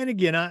 and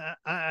again,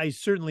 I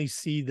certainly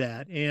see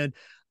that. And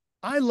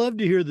I love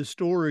to hear the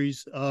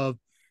stories of,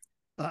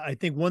 I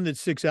think one that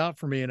sticks out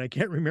for me, and I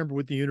can't remember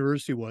what the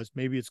university was.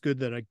 Maybe it's good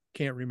that I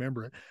can't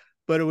remember it,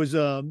 but it was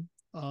a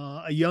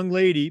young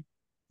lady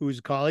who was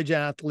a college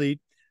athlete,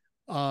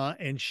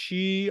 and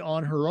she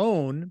on her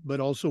own, but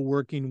also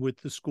working with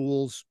the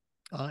school's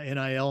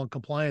NIL and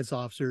compliance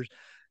officers,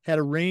 had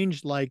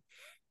arranged like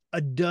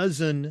a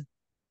dozen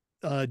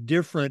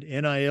different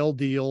NIL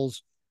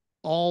deals,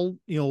 all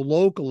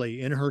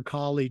locally in her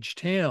college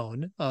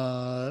town,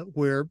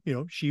 where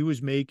she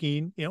was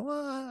making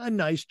a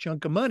nice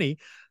chunk of money,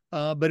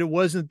 but it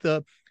wasn't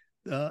the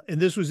and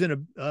this was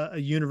in a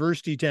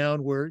university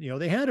town where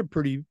they had a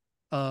pretty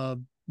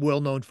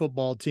well-known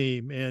football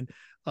team and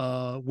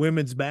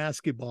women's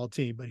basketball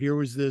team, but here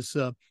was this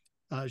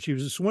she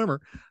was a swimmer,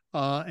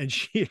 and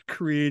she had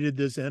created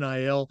this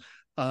NIL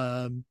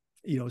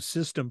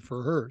system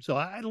for her. So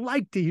I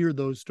like to hear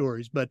those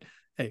stories, but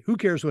hey, who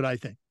cares what I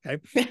think?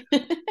 Okay.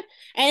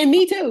 And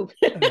me too.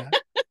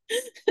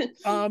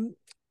 um,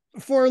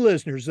 for our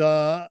listeners,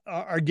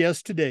 our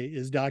guest today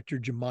is Dr.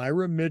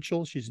 Jamira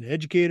Mitchell. She's an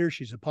educator,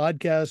 she's a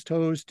podcast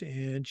host,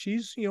 and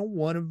she's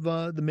one of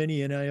the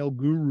many NIL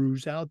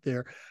gurus out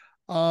there.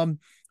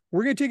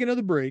 We're going to take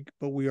another break,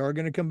 but we are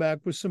going to come back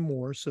with some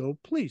more. So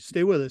please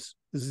stay with us.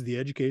 This is the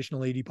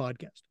Educational AD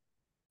Podcast.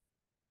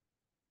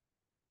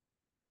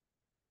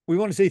 We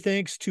want to say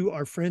thanks to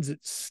our friends at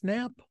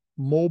Snap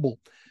Mobile.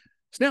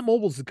 Snap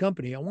Mobile is the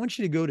company. I want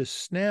you to go to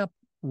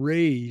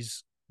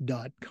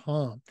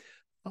snapraise.com.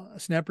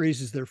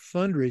 SnapRaise is their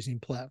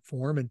fundraising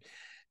platform. And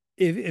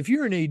if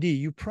you're an AD,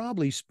 you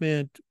probably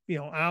spent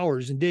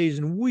hours and days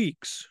and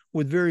weeks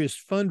with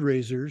various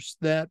fundraisers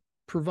that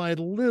provide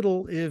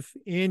little, if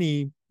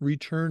any,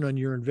 return on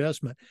your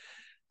investment.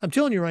 I'm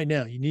telling you right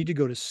now, you need to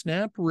go to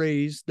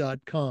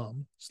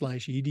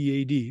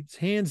snapraise.com/EDAD. It's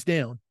hands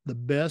down the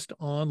best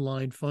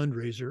online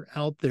fundraiser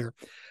out there.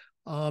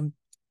 Our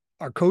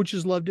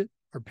coaches loved it.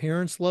 Our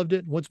parents loved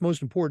it. And what's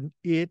most important,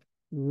 it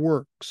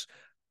works.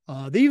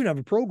 They even have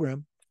a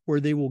program where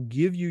they will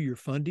give you your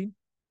funding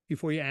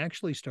before you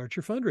actually start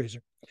your fundraiser.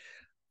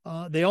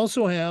 They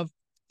also have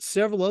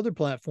several other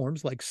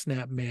platforms like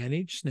Snap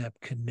Manage, Snap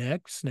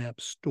Connect, Snap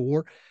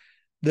Store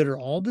that are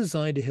all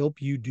designed to help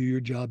you do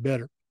your job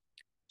better.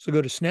 So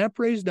go to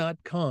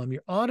snapraise.com.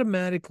 You're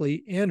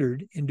automatically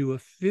entered into a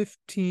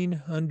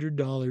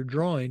 $1,500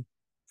 drawing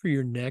for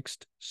your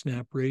next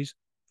SnapRaise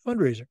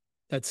fundraiser.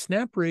 That's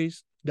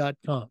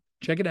snapraise.com.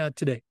 Check it out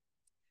today.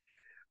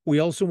 We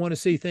also want to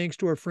say thanks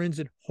to our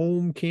friends at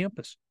Home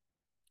Campus.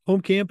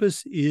 Home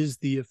Campus is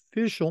the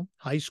official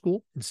high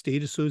school and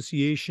state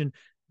association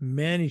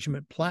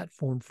management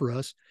platform for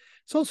us.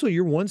 It's also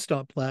your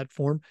one-stop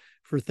platform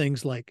for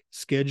things like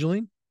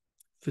scheduling,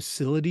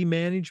 facility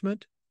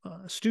management,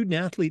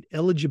 student-athlete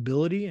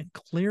eligibility and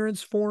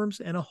clearance forms,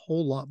 and a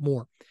whole lot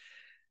more.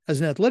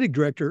 As an athletic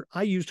director,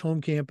 I used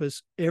Home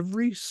Campus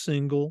every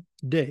single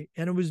day,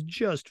 and it was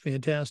just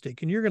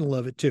fantastic, and you're going to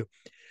love it too.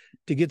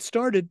 To get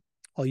started,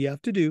 all you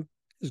have to do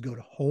is go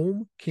to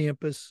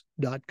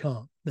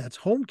homecampus.com. That's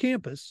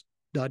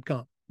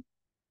homecampus.com.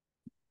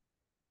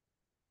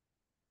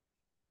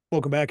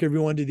 Welcome back,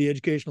 everyone, to the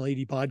Educational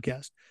AD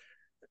Podcast.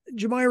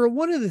 Jamira,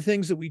 one of the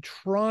things that we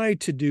try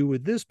to do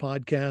with this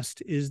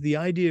podcast is the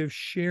idea of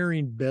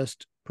sharing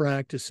best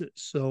practices.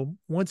 So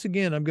once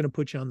again, I'm going to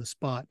put you on the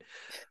spot.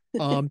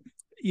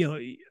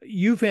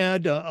 You've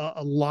had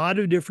a lot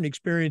of different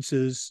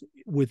experiences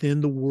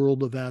within the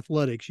world of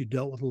athletics. You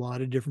dealt with a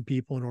lot of different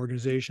people and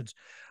organizations.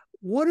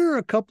 What are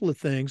a couple of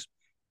things,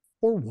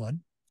 or one,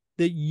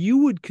 that you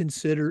would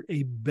consider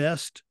a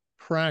best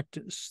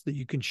practice that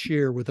you can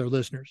share with our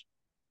listeners?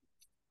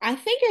 I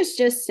think it's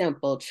just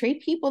simple.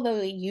 Treat people the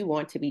way you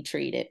want to be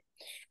treated.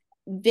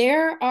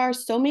 There are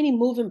so many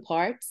moving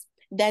parts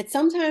that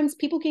sometimes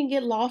people can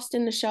get lost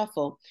in the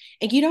shuffle,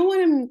 and you don't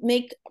want to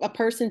make a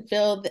person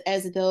feel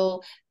as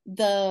though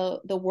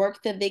the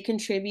work that they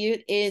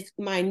contribute is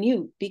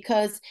minute,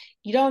 because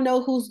you don't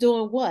know who's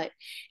doing what.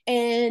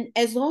 And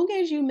as long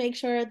as you make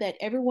sure that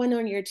everyone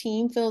on your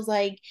team feels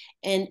like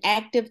an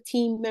active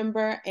team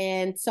member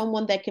and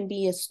someone that can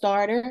be a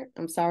starter,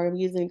 I'm sorry I'm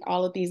using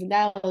all of these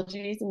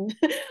analogies,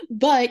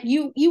 but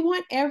you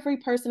want every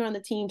person on the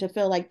team to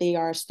feel like they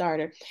are a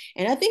starter.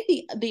 And I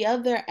think the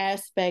other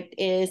aspect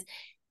is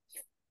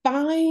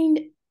find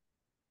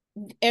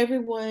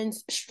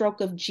everyone's stroke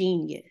of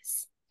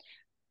genius.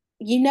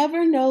 you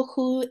never know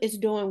who is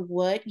doing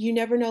what. You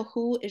never know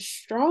who is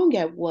strong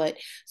at what.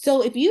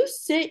 So if you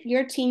sit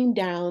your team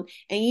down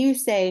and you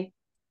say,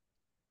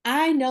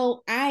 I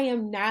know I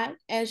am not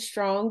as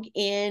strong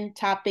in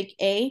topic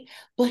A,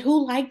 but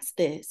who likes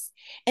this?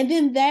 And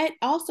then that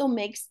also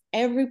makes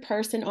every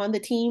person on the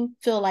team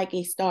feel like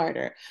a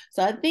starter.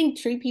 So I think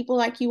treat people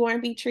like you want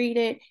to be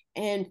treated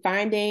and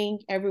finding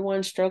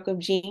everyone's stroke of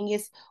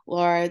genius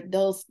are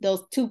those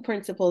two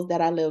principles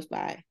that I live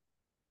by.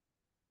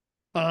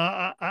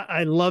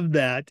 I love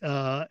that.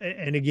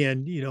 And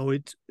again,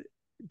 it's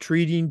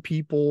treating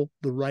people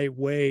the right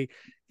way.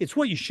 It's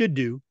what you should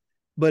do,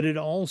 but it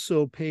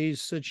also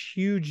pays such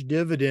huge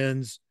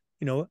dividends,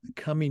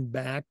 coming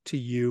back to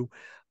you.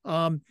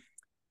 Um,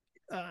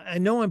 I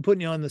know I'm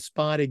putting you on the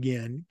spot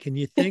again. Can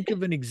you think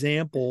of an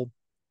example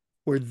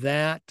where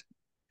that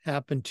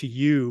happened to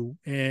you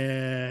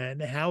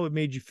and how it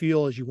made you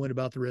feel as you went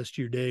about the rest of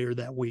your day or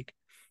that week?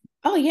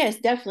 Oh yes,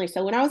 definitely.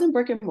 So when I was in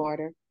brick and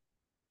mortar,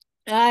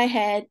 I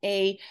had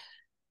a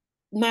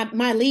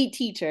my lead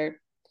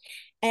teacher,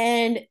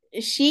 and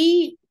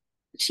she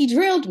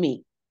drilled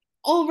me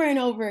over and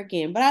over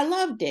again, but I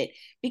loved it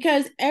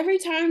because every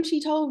time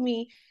she told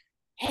me,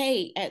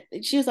 hey,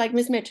 she was like,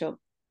 Miss Mitchell,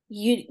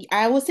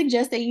 I would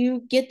suggest that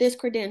you get this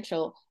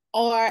credential,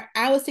 or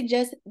I would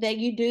suggest that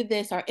you do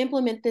this or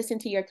implement this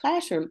into your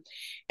classroom.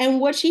 And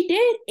what she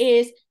did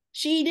is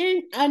she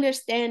didn't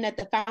understand that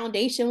the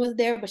foundation was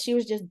there, but she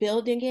was just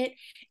building it.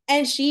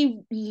 And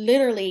she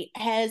literally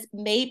has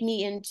made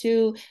me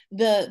into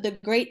the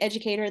great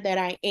educator that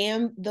I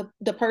am,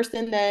 the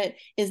person that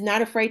is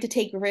not afraid to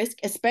take risk,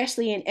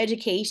 especially in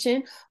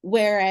education,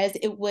 whereas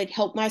it would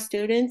help my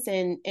students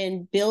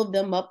and build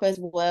them up as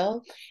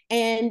well.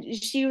 And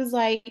she was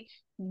like,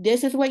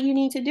 this is what you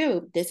need to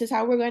do. This is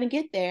how we're going to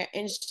get there.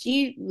 And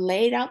she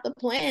laid out the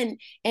plan,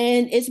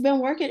 and it's been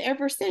working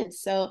ever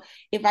since. So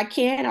if I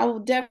can, I will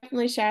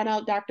definitely shout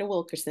out Dr.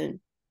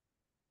 Wilkerson.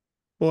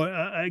 Well,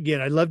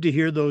 again, I'd love to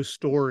hear those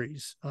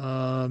stories,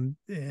 and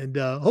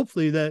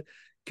hopefully that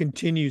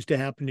continues to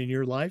happen in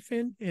your life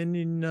and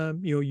in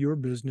your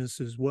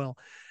business as well.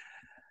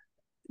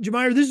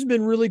 Jamira, this has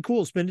been really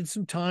cool. Spending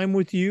some time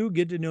with you,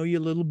 get to know you a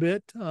little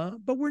bit,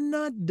 but we're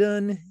not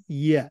done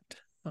yet.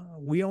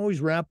 We always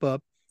wrap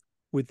up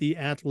with the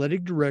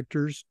athletic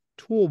director's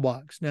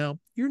toolbox. Now,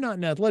 you're not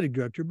an athletic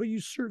director, but you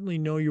certainly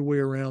know your way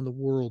around the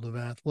world of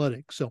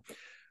athletics. So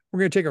we're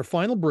going to take our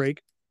final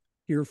break,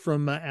 hear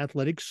from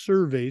Athletic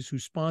Surveys, who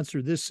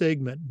sponsor this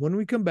segment. When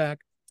we come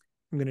back,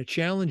 I'm going to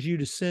challenge you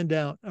to send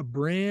out a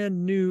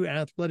brand new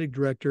athletic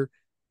director,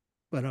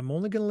 but I'm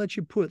only going to let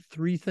you put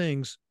 3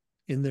 things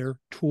in their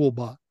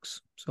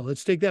toolbox. So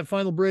let's take that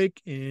final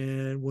break.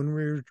 And when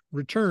we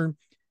return,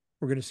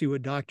 we're going to see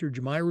what Dr.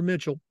 Jamira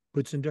Mitchell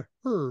puts into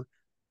her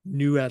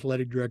new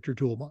athletic director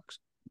toolbox.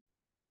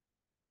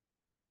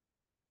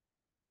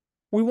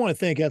 We want to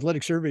thank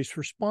Athletic Surveys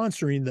for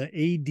sponsoring the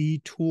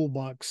AD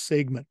Toolbox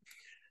segment.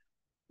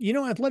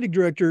 Athletic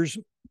directors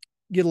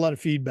get a lot of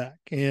feedback,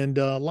 and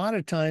a lot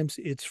of times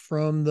it's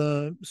from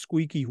the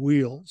squeaky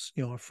wheels,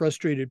 a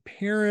frustrated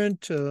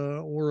parent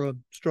or a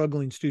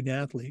struggling student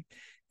athlete.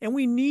 And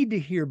we need to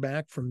hear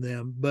back from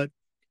them, but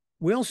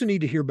we also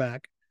need to hear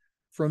back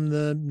from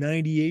the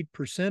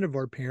 98% of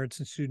our parents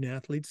and student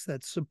athletes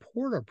that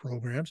support our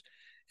programs.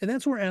 And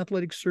that's where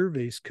Athletic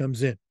Surveys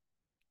comes in.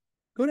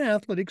 Go to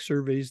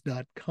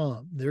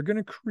athleticsurveys.com. They're going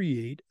to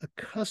create a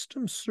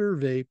custom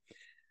survey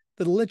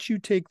that'll let you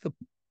take the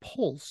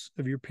pulse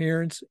of your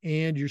parents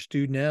and your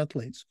student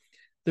athletes.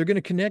 They're going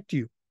to connect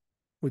you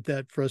with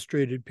that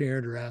frustrated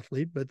parent or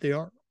athlete, but they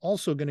are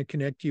also going to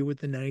connect you with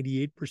the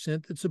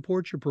 98% that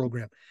support your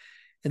program.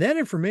 And that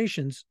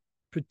information's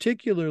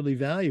particularly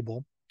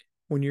valuable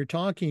when you're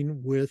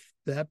talking with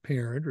that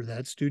parent or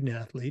that student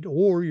athlete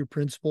or your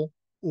principal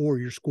or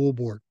your school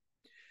board.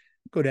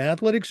 Go to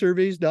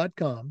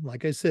athleticsurveys.com.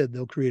 Like I said,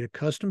 they'll create a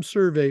custom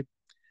survey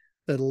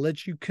that'll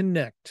let you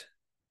connect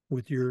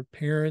with your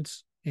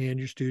parents and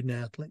your student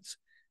athletes.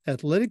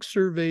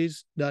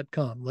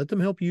 Athleticsurveys.com. Let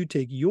them help you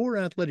take your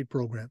athletic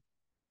program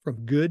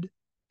from good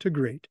to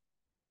great.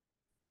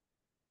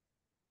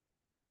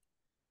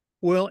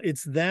 Well,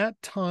 it's that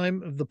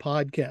time of the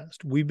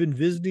podcast. We've been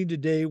visiting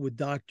today with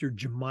Dr.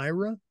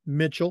 Jamira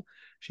Mitchell.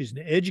 She's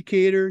an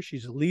educator,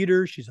 she's a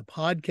leader, she's a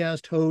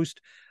podcast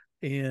host.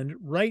 And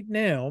right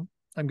now,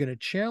 I'm going to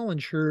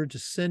challenge her to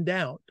send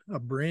out a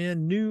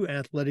brand new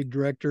athletic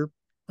director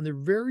on their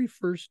very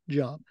first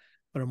job.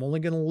 But I'm only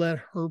going to let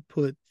her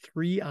put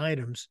 3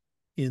 items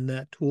in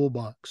that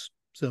toolbox.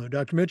 So,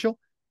 Dr. Mitchell,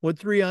 what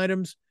 3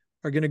 items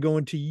are going to go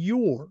into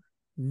your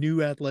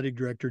new athletic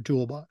director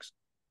toolbox?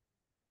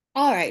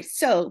 All right.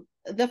 So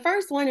the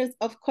first one is,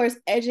 of course,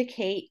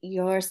 educate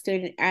your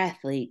student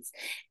athletes.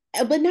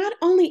 But not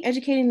only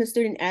educating the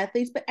student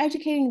athletes, but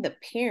educating the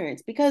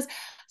parents, because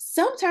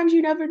sometimes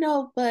you never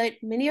know, but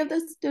many of the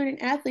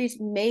student athletes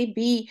may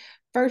be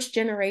first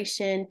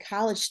generation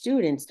college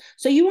students.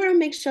 So you want to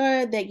make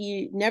sure that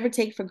you never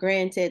take for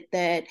granted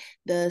that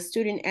the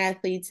student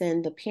athletes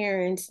and the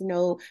parents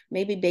know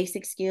maybe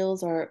basic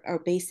skills or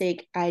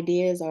basic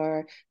ideas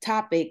or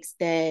topics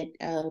that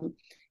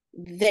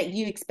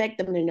you expect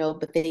them to know,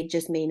 but they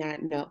just may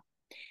not know.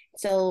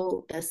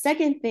 So the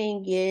second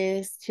thing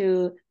is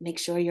to make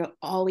sure you're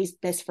always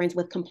best friends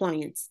with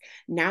compliance.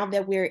 Now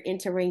that we're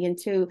entering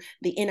into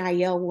the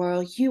NIL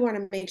world, you want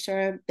to make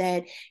sure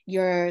that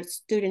your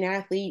student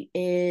athlete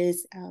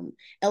is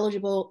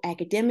eligible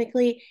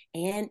academically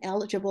and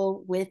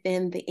eligible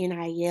within the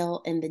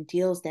NIL and the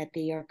deals that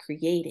they are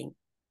creating.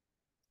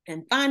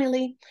 And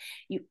finally,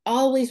 you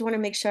always want to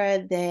make sure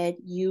that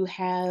you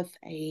have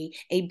a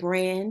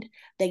brand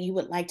that you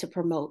would like to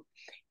promote.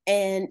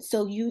 And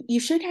so you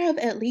should have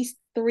at least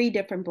 3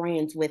 different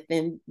brands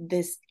within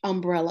this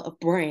umbrella of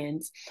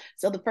brands.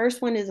 So the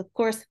first one is, of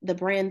course, the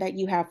brand that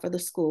you have for the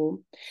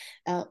school.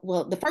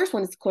 Well, the first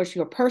one is, of course,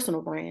 your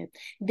personal brand.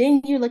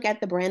 Then you look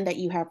at the brand that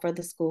you have for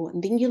the school,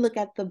 and then you look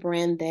at the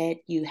brand that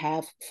you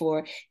have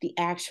for the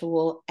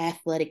actual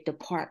athletic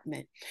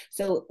department.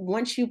 So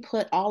once you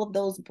put all of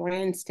those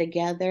brands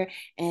together,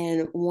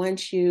 and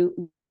once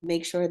you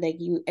make sure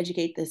that you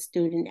educate the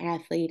student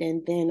athlete,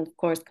 and then of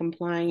course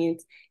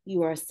compliance,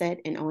 you are set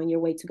and on your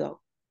way to go.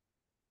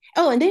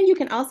 Oh, and then you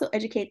can also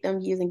educate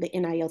them using the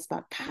NIL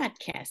Spot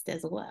podcast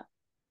as well.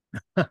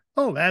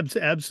 Oh,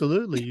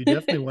 absolutely. You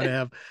definitely want to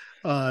have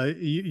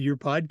your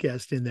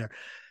podcast in there.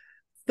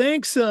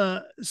 Thanks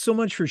so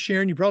much for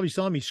sharing. You probably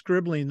saw me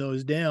scribbling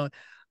those down.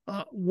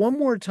 One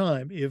more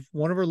time, if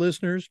one of our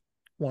listeners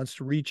wants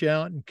to reach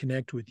out and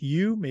connect with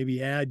you,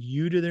 maybe add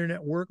you to their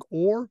network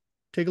or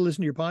take a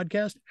listen to your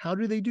podcast, how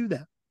do they do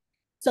that?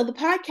 So the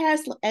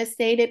podcast, as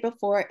stated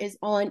before, is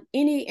on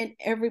any and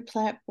every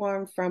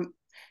platform from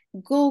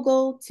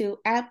Google to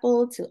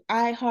Apple to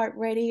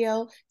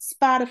iHeartRadio,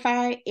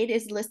 Spotify. It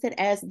is listed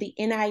as the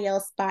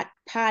NIL Spot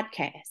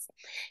Podcast.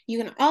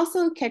 You can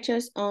also catch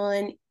us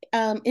on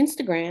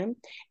Instagram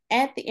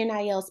at the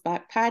NIL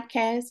Spot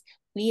Podcast.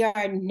 We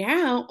are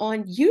now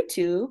on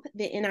YouTube,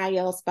 the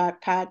NIL Spot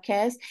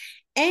Podcast.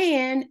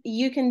 And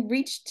you can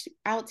reach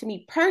out to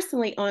me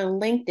personally on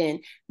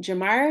LinkedIn,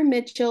 Jamira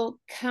Mitchell,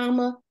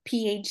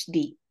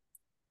 PhD.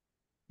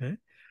 Okay.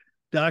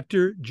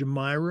 Dr.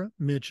 Jamira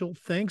Mitchell,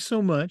 thanks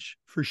so much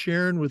for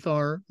sharing with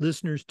our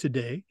listeners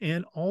today,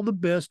 and all the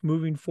best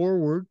moving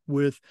forward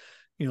with,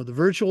 the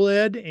virtual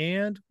ed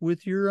and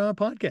with your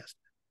podcast.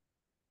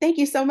 Thank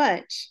you so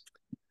much.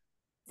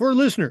 For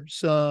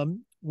listeners,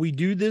 we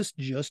do this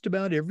just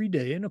about every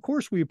day. And of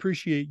course, we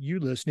appreciate you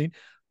listening.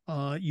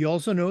 You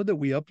also know that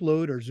we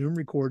upload our Zoom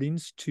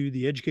recordings to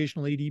the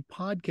Educational AD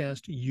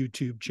Podcast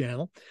YouTube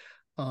channel.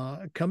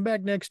 Come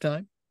back next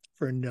time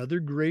for another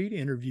great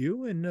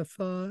interview. And if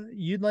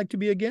you'd like to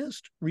be a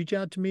guest, reach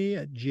out to me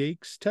at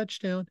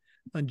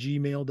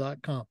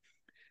jakestouchdown@gmail.com.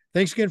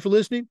 Thanks again for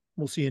listening.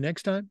 We'll see you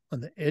next time on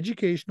the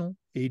Educational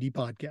AD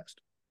Podcast.